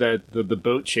thinking of that the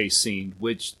boat chase scene,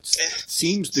 which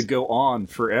seems to go on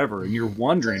forever, and you're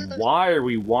wondering, why are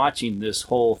we watching this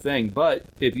whole thing? But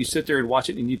if you sit there and watch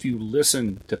it, and if you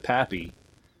listen to Pappy...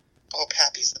 Oh,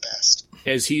 Pappy's the best.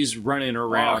 As he's running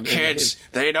around... Oh, kids,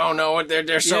 they don't know what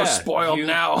they're so spoiled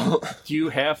now. You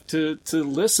have to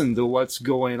listen to what's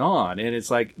going on, and it's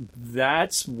like,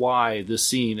 that's why the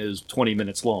scene is 20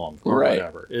 minutes long, or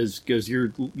whatever, is because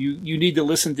you need to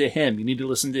listen to him. You need to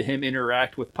listen to him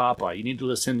interact with Popeye. You need to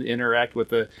listen to interact with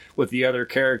the other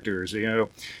characters. You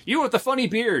with the funny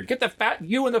beard,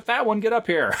 you and the fat one, get up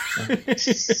here.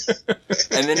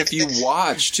 And then if you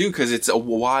watch, too, because it's a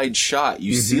wide shot,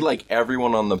 you see, like,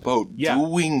 everyone on the boat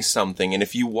doing something, and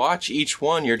if you watch each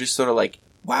one, you're just sort of like,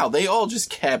 wow, they all just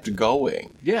kept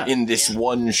going in this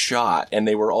one shot, and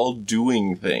they were all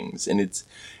doing things, and it's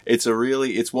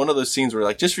one of those scenes where,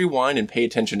 like, just rewind and pay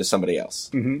attention to somebody else.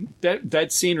 Mm-hmm.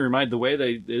 That scene reminded the way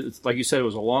it's like you said, it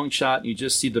was a long shot, and you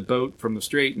just see the boat from the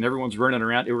straight, and everyone's running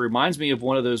around. It reminds me of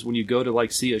one of those when you go to,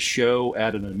 like, see a show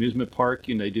at an amusement park,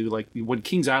 and they do, like, when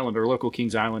Kings Island, or local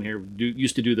Kings Island here,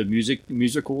 used to do the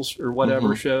musicals or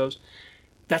whatever shows.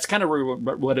 That's kind of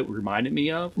what it reminded me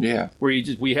of. Yeah. Where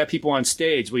we have people on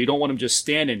stage, where you don't want them just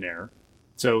standing there.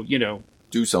 So,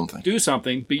 do something. Do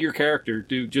something. Be your character.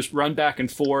 Just run back and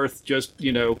forth. Just,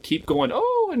 keep going,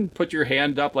 and put your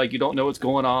hand up like you don't know what's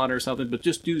going on or something. But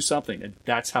just do something. And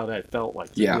that's how that felt like.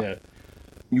 Yeah.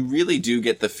 You really do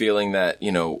get the feeling that,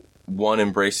 one,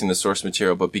 embracing the source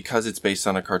material, but because it's based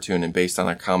on a cartoon and based on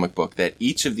a comic book, that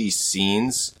each of these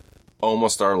scenes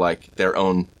almost are like their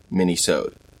own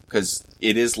mini-sode. Because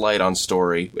it is light on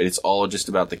story. It's all just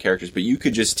about the characters. But you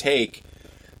could just take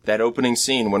that opening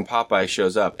scene when Popeye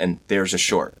shows up, and there's a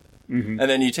short. Mm-hmm. And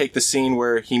then you take the scene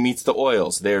where he meets the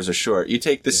Oils. There's a short. You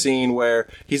take the scene where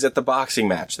he's at the boxing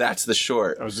match. That's the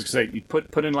short. I was just saying, you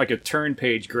put in like a turn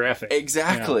page graphic.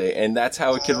 Exactly. Yeah. And that's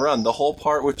how it can run. The whole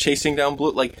part with chasing down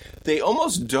Blue, like, they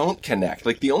almost don't connect.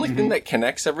 Like, the only thing that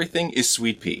connects everything is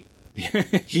Sweet Pea.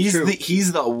 He's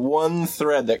the one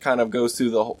thread that kind of goes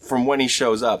through from when he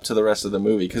shows up to the rest of the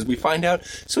movie, because we find out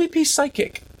Sweet Pea's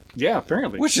psychic. Yeah,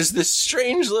 apparently. Which is this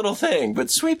strange little thing,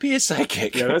 but Sweet Pea is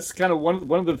psychic. Yeah, that's kind of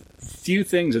one of the few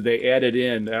things that they added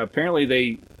in. Apparently,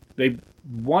 they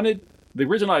wanted, the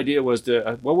original idea was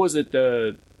what was it,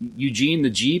 Eugene the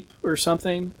Jeep or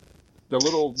something? The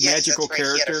little magical that's right.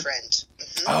 character. He had a friend.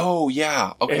 Mm-hmm. Oh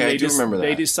yeah, okay, I do remember that.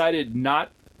 They decided not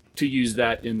to use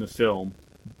that in the film.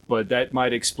 But that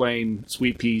might explain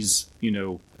Sweet Pea's,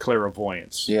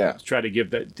 clairvoyance. Yeah. To try to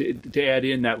give that, to add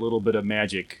in that little bit of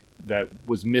magic that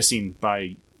was missing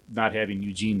by not having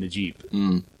Eugene the Jeep.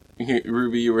 Mm.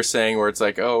 Ruby, you were saying where it's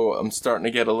like, oh, I'm starting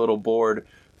to get a little bored.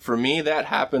 For me, that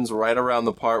happens right around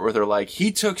the part where they're like,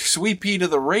 he took Sweet Pea to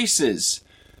the races.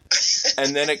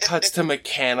 And then it cuts to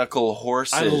mechanical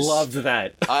horses. I loved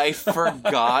that. I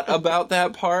forgot about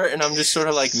that part, and I'm just sort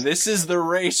of like, this is the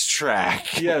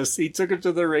racetrack. Yes, he took him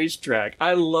to the racetrack.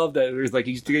 I love that. It was like,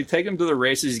 he's going to take him to the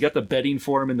races. He's got the betting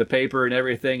for him in the paper and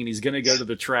everything, and he's going to go to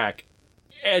the track.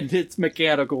 And it's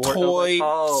mechanical. Toy,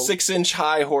 6-inch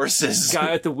high horses.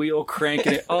 Guy at the wheel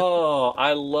cranking it. Oh,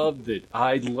 I loved it.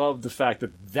 I loved the fact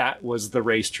that was the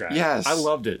racetrack. Yes. I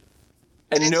loved it.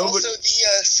 And it's also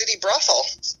the city brothel.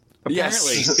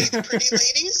 Apparently. Yes. The pretty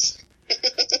ladies?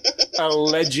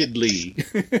 Allegedly.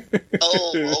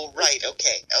 Oh, right,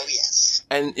 okay. Oh, yes.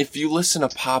 And if you listen to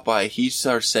Popeye, he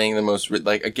starts saying the most,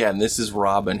 like, again, this is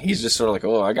Robin. He's just sort of like,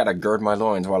 oh, I gotta gird my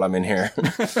loins while I'm in here.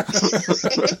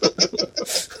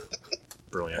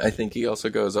 Brilliant. I think he also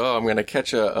goes, oh, I'm gonna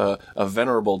catch a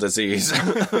venerable disease.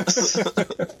 Exactly,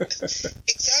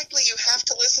 you have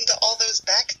to listen to all those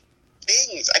back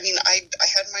things. I mean, I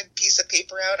had my piece of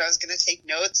paper out. I was going to take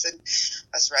notes, and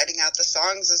I was writing out the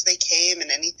songs as they came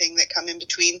and anything that come in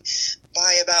between.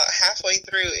 By about halfway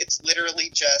through, it's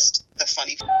literally just the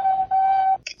funny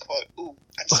quote. Ooh,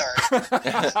 I'm sorry.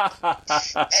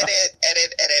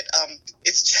 Edit.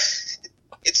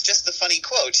 It's just the funny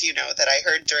quote, that I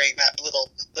heard during that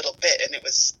little bit, and it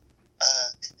was,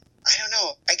 I don't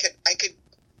know, I could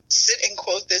sit and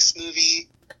quote this movie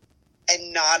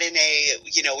and not in a,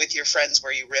 with your friends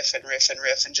where you riff and riff and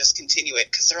riff and just continue it,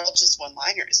 because they're all just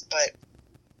one-liners. But,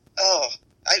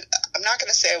 I'm not going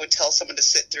to say I would tell someone to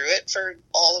sit through it for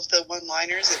all of the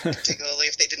one-liners, particularly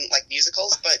if they didn't like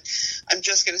musicals, but I'm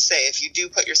just going to say, if you do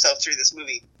put yourself through this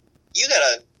movie, you got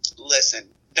to listen.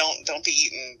 Don't be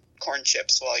eating corn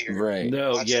chips while you're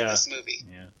watching this movie.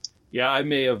 Yeah, I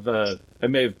may have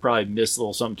probably missed a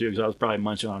little something too, because I was probably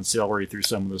munching on celery through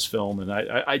some of this film, and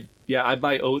I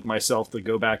might owe it myself to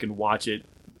go back and watch it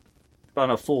on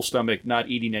a full stomach, not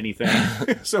eating anything,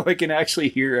 so I can actually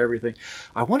hear everything.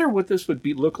 I wonder what this would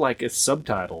look like as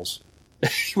subtitles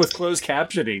with closed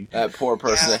captioning. That poor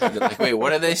person that had to like, wait,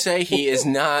 what did they say? He is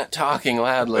not talking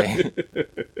loudly.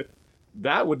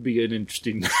 That would be an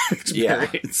interesting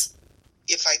experience.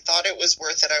 If I thought it was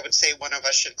worth it, I would say one of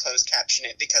us should close caption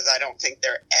it, because I don't think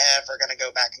they're ever going to go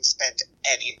back and spend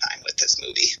any time with this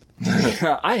movie.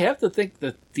 I have to think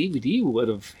the DVD would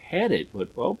have had it,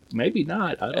 but, well, maybe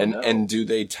not. I don't know. And do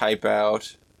they type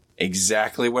out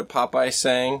exactly what Popeye's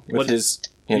saying with his,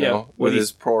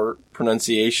 his poor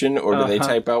pronunciation, or do they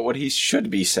type out what he should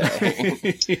be saying?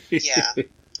 Yeah.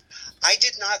 I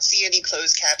did not see any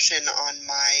closed caption on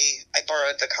I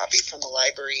borrowed the copy from the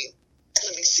library.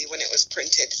 Let me see when it was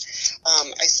printed.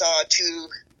 I saw two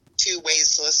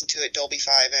ways to listen to it, Dolby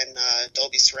 5 and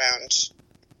Dolby Surround,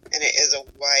 and it is a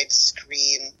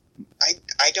widescreen.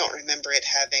 I don't remember it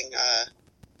having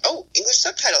English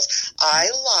subtitles. I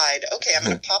lied. Okay, I'm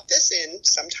going to pop this in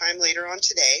sometime later on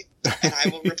today, and I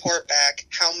will report back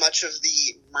how much of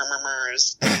the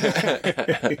murmurs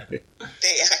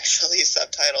they actually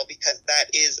subtitle, because that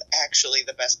is actually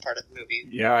the best part of the movie.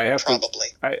 Yeah, I have probably.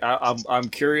 I'm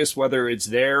curious whether it's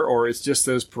there, or it's just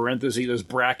those parentheses, those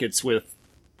brackets with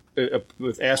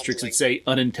asterisks that say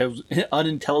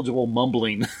unintelligible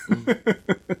mumbling.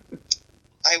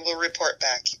 I will report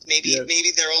back. Maybe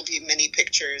there will be many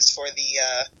pictures for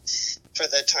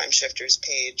the Time Shifters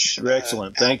page.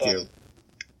 Excellent, thank you.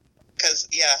 Because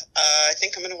I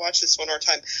think I'm going to watch this one more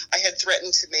time. I had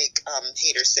threatened to make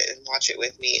Hader sit and watch it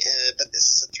with me, but this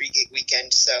is a 3-gig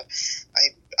weekend, so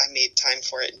I made time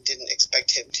for it and didn't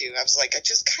expect him to. I was like, I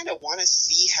just kind of want to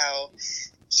see how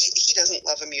he doesn't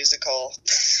love a musical.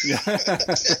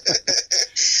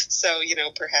 So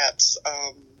perhaps.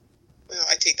 Well,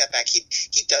 I take that back. He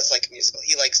does like a musical.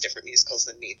 He likes different musicals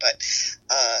than me. But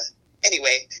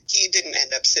anyway, he didn't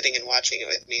end up sitting and watching it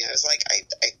with me. I was like, I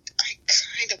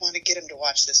kind of want to get him to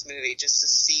watch this movie just to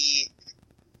see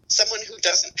someone who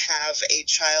doesn't have a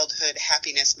childhood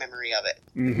happiness memory of it.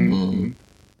 Mm-hmm.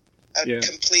 A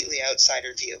completely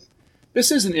outsider view. This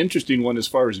is an interesting one as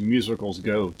far as musicals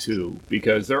go, too,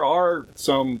 because there are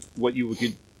some what you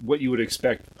would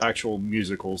expect actual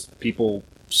musicals, people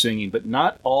singing, but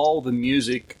not all the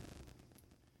music.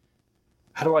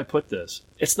 How do I put this?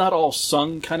 It's not all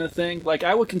sung kind of thing. Like,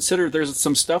 I would consider there's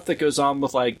some stuff that goes on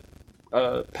with, like,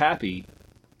 Pappy,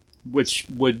 which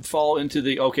would fall into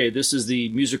this is the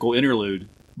musical interlude,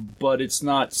 but it's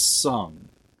not sung.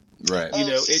 Right.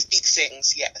 He speaks,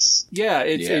 sings, yes. Yeah,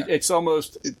 it's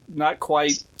almost not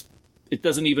quite. It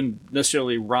doesn't even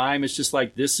necessarily rhyme. It's just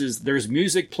like there's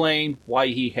music playing while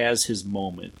he has his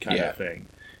moment kind of thing.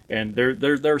 And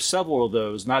there are several of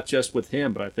those, not just with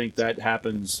him, but I think that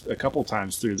happens a couple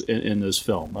times through in this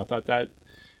film. I thought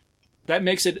that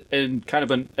makes it kind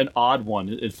of an odd one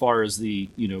as far as the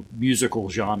musical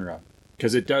genre,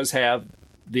 because it does have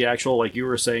the actual, like you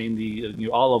were saying, the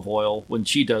Olive Oil, when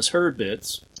she does her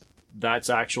bits, that's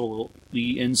actually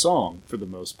in song for the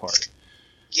most part.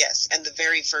 Yes, and the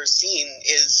very first scene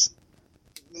is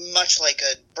much like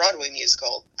a Broadway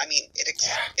musical. I mean,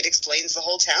 it explains the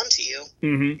whole town to you.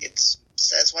 Mm-hmm. It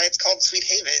says why it's called Sweet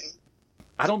Haven.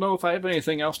 I don't know if I have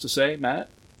anything else to say, Matt.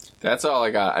 That's all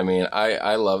I got. I mean,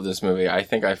 I love this movie. I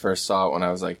think I first saw it when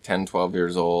I was like 10, 12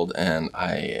 years old, and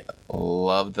I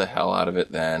loved the hell out of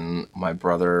it then. My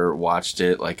brother watched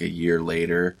it like a year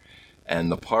later,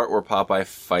 and the part where Popeye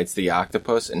fights the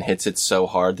octopus and hits it so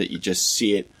hard that you just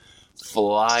see it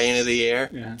fly into the air.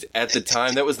 Yeah. At the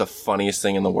time, that was the funniest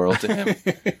thing in the world to him.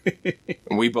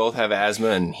 We both have asthma,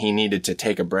 and he needed to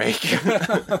take a break.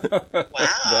 Wow.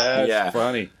 That's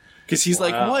funny. Because he's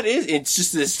like, what is it? It's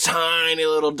just this tiny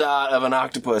little dot of an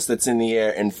octopus that's in the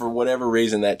air, and for whatever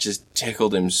reason, that just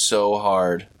tickled him so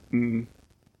hard. Mm-hmm.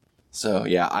 So,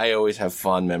 yeah, I always have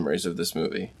fond memories of this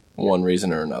movie, one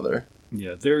reason or another.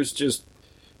 Yeah, there's just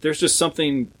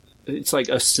something, it's like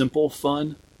a simple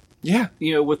fun. Yeah.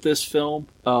 With this film,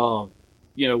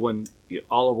 when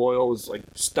olive oil was like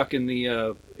stuck in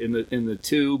the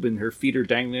tube, and her feet are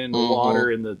dangling in the water,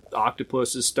 and the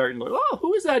octopus is starting like, oh,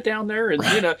 who is that down there? And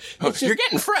it's you're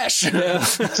getting fresh.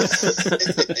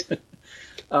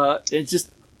 It's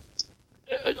just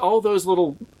all those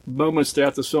little moments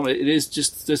throughout this film. It is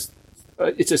just this.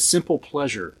 It's a simple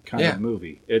pleasure kind of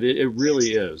movie. It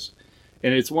really is,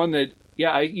 and it's one that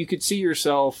you could see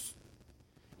yourself,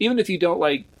 even if you don't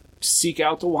like seek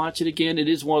out to watch it again. It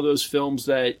is one of those films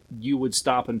that you would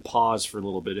stop and pause for a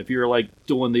little bit if you're like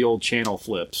doing the old channel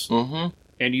flips,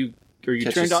 and you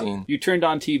turned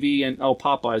on TV and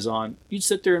Popeye's on. You'd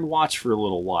sit there and watch for a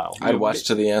little while. I'd watch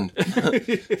to the end.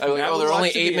 They're only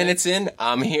 8 minutes in.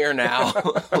 I'm here now.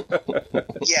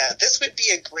 Yeah, this would be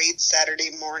a great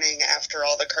Saturday morning after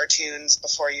all the cartoons,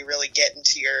 before you really get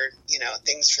into your,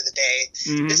 things for the day.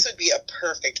 This would be a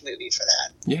perfect movie for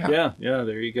that. Yeah.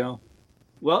 There you go.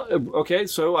 Well, okay.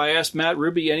 So I asked Matt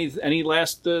Ruby any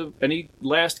last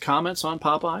comments on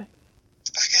Popeye?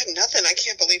 I got nothing. I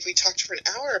can't believe we talked for an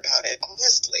hour about it,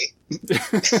 honestly.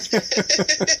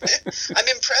 I'm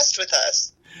impressed with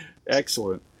us.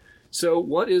 Excellent. So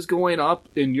what is going up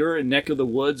in your neck of the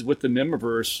woods with the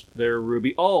Mimiverse there,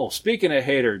 Ruby? Oh, speaking of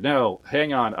hater, no,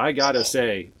 hang on. I gotta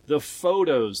say, the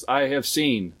photos I have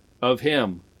seen of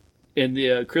him in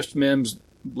the Chris Mims'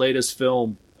 latest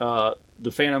film, The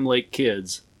Phantom Lake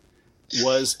Kids,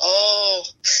 was... Oh...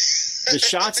 The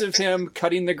shots of him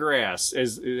cutting the grass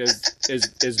as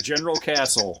General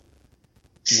Castle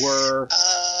were...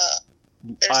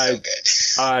 they're so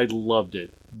good. I loved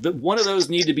it. One of those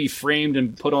need to be framed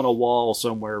and put on a wall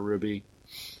somewhere, Ruby.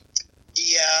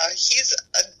 Yeah, he's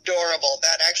adorable.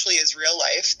 That actually is real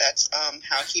life. That's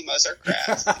how he mows our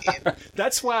grass.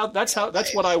 That's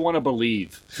what I want to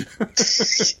believe.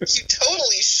 You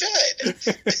totally should.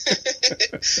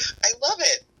 I love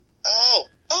it.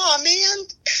 Oh man,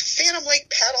 Phantom Lake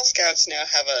Paddle Scouts now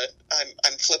have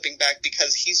I'm flipping back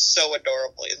because he's so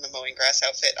adorable in the mowing grass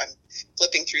outfit. I'm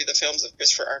flipping through the films of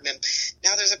Christopher R. Mim.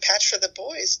 Now there's a patch for the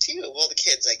boys too. Well, the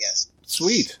kids, I guess.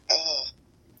 Sweet. Oh.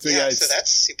 So, so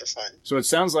that's super fun. So it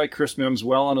sounds like Chris Mims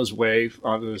well on his way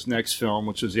on his next film,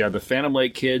 which is the Phantom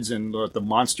Lake Kids and the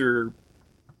monster.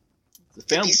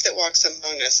 The Beast That Walks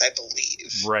Among Us, I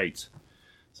believe. Right.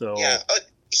 So yeah.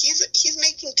 He's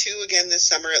making 2 again this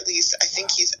summer at least. I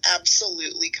think he's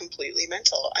absolutely completely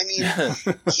mental. I mean,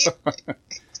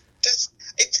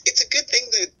 it's a good thing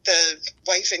that the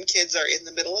wife and kids are in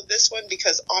the middle of this one,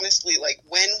 because honestly, like,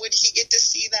 when would he get to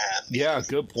see them? Yeah,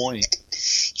 good point.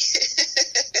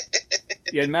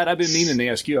 Yeah, Matt, I've been meaning to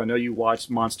ask you. I know you watched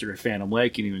Monster at Phantom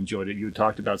Lake and you enjoyed it. You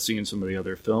talked about seeing some of the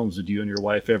other films. Did you and your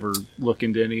wife ever look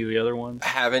into any of the other ones? I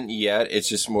haven't yet. It's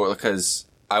just more because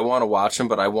I want to watch them,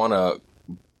 but I want to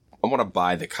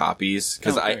buy the copies,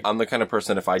 because I'm the kind of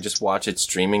person, if I just watch it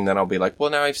streaming, then I'll be like, well,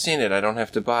 now I've seen it. I don't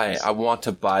have to buy it. I want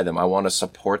to buy them. I want to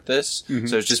support this.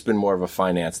 So it's just been more of a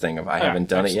finance thing of I haven't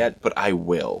done it yet, but I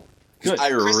will. Good. I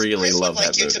really love that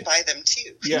movie. Chris would like you to buy them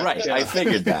too. Yeah, right. Yeah. I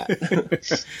figured that.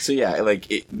 So yeah,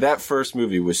 that first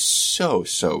movie was so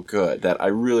good that I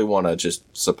really want to just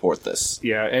support this.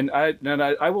 Yeah, and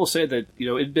I will say that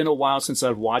it'd been a while since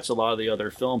I've watched a lot of the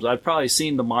other films. I've probably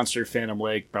seen the Monster Phantom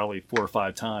Lake probably 4 or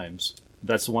 5 times.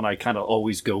 That's the one I kind of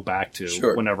always go back to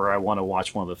whenever I want to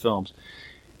watch one of the films.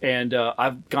 And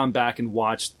I've gone back and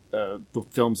watched the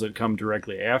films that come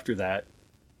directly after that.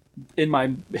 In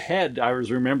my head, I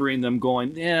was remembering them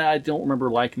going, I don't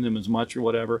remember liking them as much or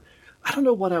whatever. I don't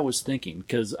know what I was thinking,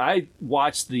 because I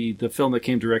watched the film that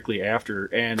came directly after,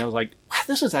 and I was like, wow,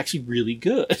 this is actually really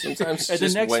good. Sometimes and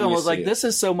the next film, I was like, this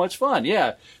is so much fun.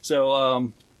 Yeah.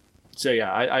 So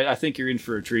yeah, I think you're in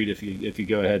for a treat if you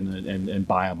go ahead and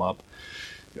buy them up.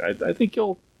 I think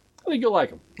you'll like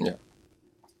them. Yeah.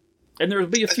 And there'll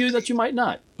be a few that you might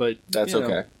not, but that's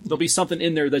okay. There'll be something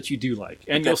in there that you do like,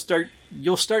 and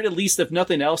you'll start at least, if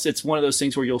nothing else, it's one of those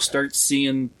things where you'll start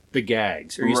seeing the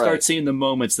gags, or you start seeing the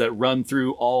moments that run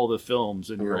through all the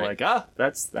films, and you're like,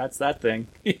 that's that thing.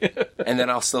 And then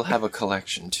I'll still have a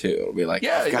collection too. It'll be like,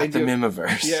 I've got the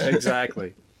Mimiverse. Yeah,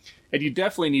 exactly. And you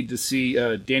definitely need to see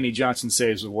Danny Johnson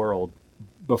Saves the World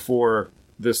before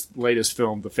this latest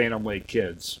film, The Phantom Lake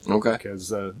Kids. Okay.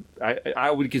 Because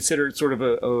I would consider it sort of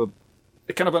a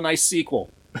kind of a nice sequel,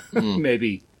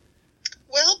 maybe.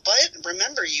 Well, but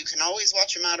remember, you can always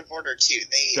watch them out of order too.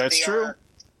 That's true.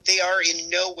 They are in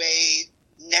no way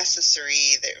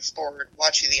necessary for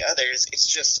watching the others. It's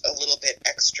just a little bit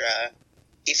extra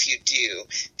if you do.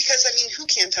 Because, I mean, who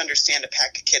can't understand a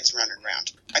pack of kids running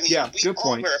around? I mean, we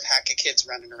all were a pack of kids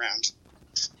running around.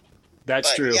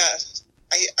 That's true. Yeah,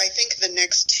 I think the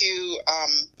next 2,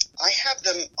 I have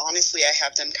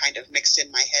them kind of mixed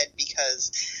in my head,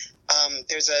 because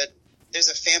there's a there's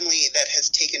a family that has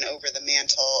taken over the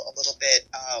mantle a little bit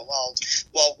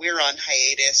while we're on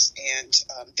hiatus, and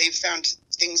they've found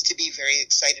things to be very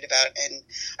excited about. And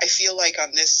I feel like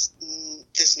on this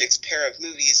next pair of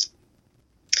movies,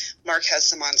 Mark has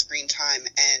some on-screen time,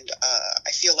 and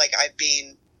I feel like I've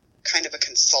been kind of a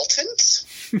consultant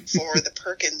for the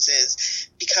Perkinses,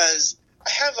 because I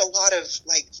have a lot of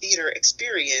like theater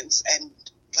experience and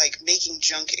like making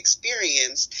junk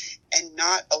experience, and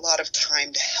not a lot of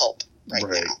time to help right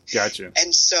now. Gotcha.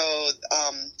 And so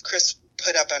Chris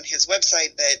put up on his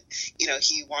website that, you know,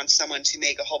 he wants someone to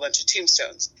make a whole bunch of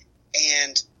tombstones.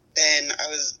 And then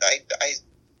I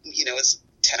you know, it was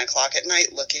 10 o'clock at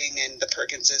night looking, and the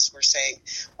Perkinses were saying,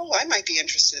 oh, I might be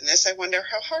interested in this. I wonder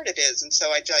how hard it is. And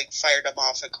so I like fired them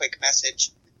off a quick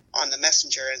message on the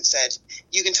messenger and said,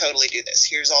 you can totally do this.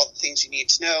 Here's all the things you need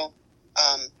to know.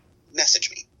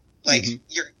 Message me. Like,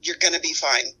 you're going to be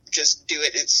fine. Just do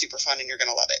it. It's super fun and you're going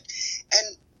to love it.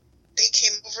 And they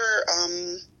came over,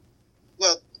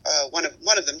 one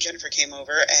of them, Jennifer, came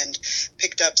over and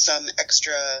picked up some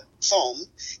extra foam,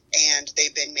 and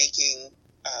they've been making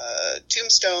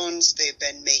tombstones, they've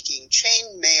been making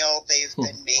chain mail, they've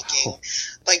been making,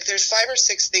 like, there's 5 or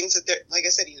 6 things that they're, like I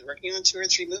said, he's working on 2 or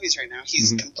 3 movies right now.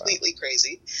 He's completely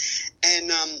crazy.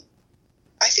 And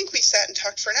I think we sat and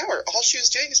talked for an hour. All she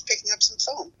was doing is picking up some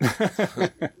foam.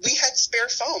 We had spare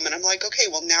foam, and I'm like, okay,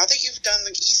 well, now that you've done the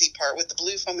easy part with the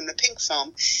blue foam and the pink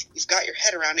foam, you've got your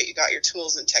head around it, you got your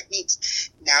tools and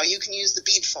techniques. Now you can use the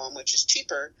bead foam, which is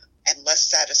cheaper and less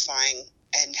satisfying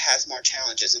and has more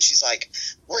challenges. And she's like,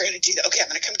 we're going to do that. Okay, I'm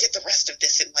going to come get the rest of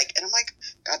this. And I'm like,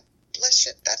 God bless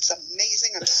you. That's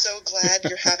amazing. I'm so glad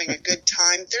you're having a good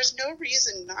time. There's no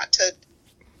reason not to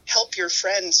help your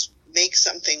friends make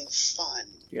something fun.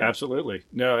 Yeah, absolutely.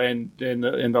 No, and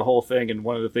the whole thing, and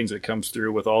one of the things that comes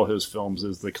through with all his films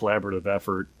is the collaborative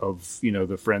effort of, you know,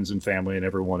 the friends and family and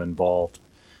everyone involved.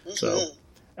 So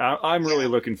I'm really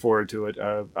looking forward to it.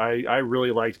 I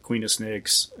really liked Queen of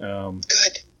Snakes.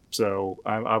 Good. So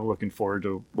I'm looking forward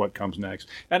to what comes next.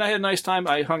 And I had a nice time.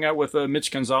 I hung out with Mitch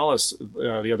Gonzalez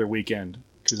the other weekend.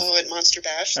 Oh, at Monster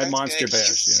Bash? At Monster Bash,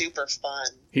 He's super fun.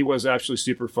 He was actually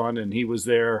super fun, and he was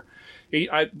there.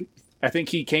 I think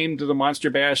he came to the Monster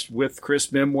Bash with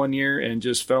Chris Mim one year and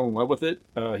just fell in love with it.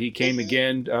 He came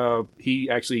again. He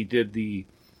actually did the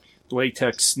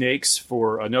latex snakes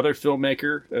for another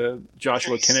filmmaker,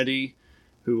 Joshua Kennedy,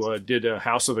 who did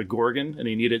House of the Gorgon, and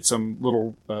he needed some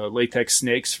little latex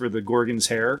snakes for the Gorgon's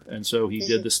hair, and so he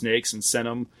did the snakes and sent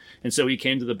them. And so he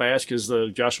came to the Bash because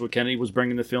Joshua Kennedy was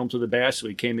bringing the film to the Bash, so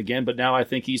he came again. But now I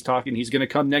think he's talking he's going to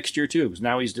come next year too, because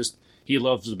now he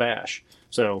loves the Bash.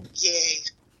 So yay,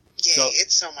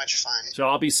 it's so much fun. So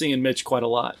I'll be seeing Mitch quite a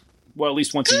lot. Well, at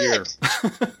least once a year. Hey,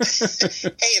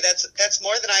 that's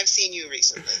more than I've seen you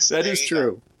recently. So that is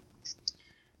true. Go.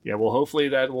 Yeah, well, hopefully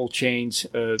that will change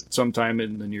sometime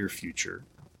in the near future.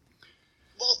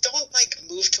 Well, don't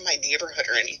move to my neighborhood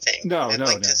or anything. No. I'd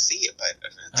like to see you, but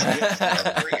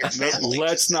your family.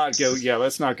 Let's not go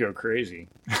crazy.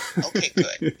 Okay,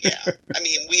 good. Yeah, I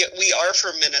mean, we are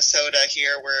from Minnesota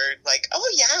here. We're like, oh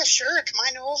yeah, sure, come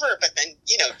on over, but then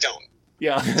don't.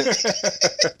 Yeah. No,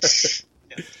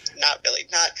 not really.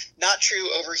 Not true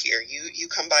over here. You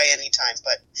come by anytime,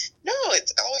 but no,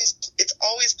 it's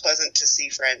always pleasant to see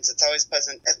friends. It's always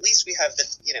pleasant. At least we have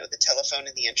the telephone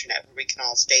and the internet where we can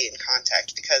all stay in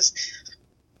contact, because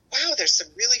wow, there's some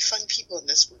really fun people in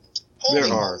this world. Holy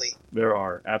moly. There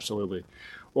are, absolutely.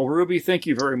 Well, Ruby, thank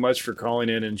you very much for calling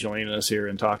in and joining us here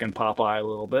and talking Popeye a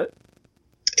little bit.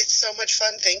 It's so much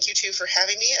fun. Thank you, too, for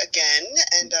having me again.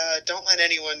 And don't let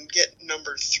anyone get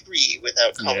number 3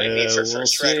 without calling me for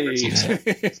first red refusal.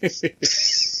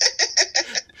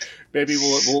 Maybe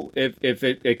we'll if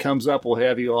it comes up, we'll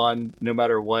have you on no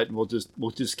matter what. And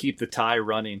we'll just keep the tie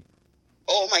running.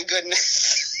 Oh my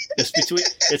goodness!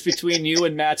 It's between you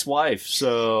and Matt's wife,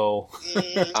 so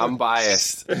I'm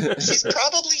biased. She's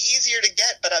probably easier to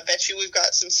get, but I bet you we've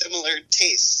got some similar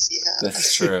tastes. Yeah,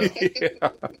 that's true. Yeah.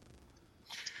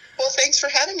 Well, thanks for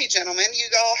having me, gentlemen. You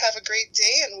all have a great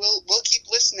day, and we'll keep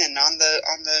listening on the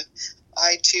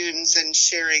iTunes and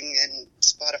sharing and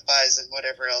Spotify's and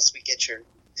whatever else we get your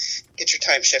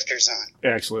time shifters on.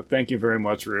 Excellent. Thank you very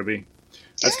much, Ruby.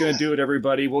 That's going to do it,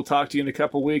 everybody. We'll talk to you in a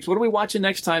couple weeks. What are we watching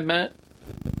next time, Matt?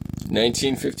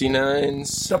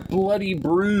 1959's The Bloody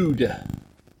Brood.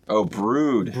 Oh,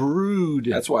 Brood. Brood.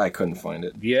 That's why I couldn't find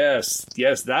it. Yes,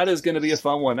 that is going to be a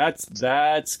fun one.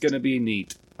 That's going to be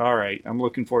neat. All right, I'm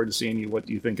looking forward to seeing what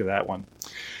you think of that one.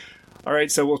 All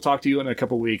right, so we'll talk to you in a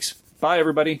couple weeks. Bye,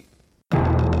 everybody.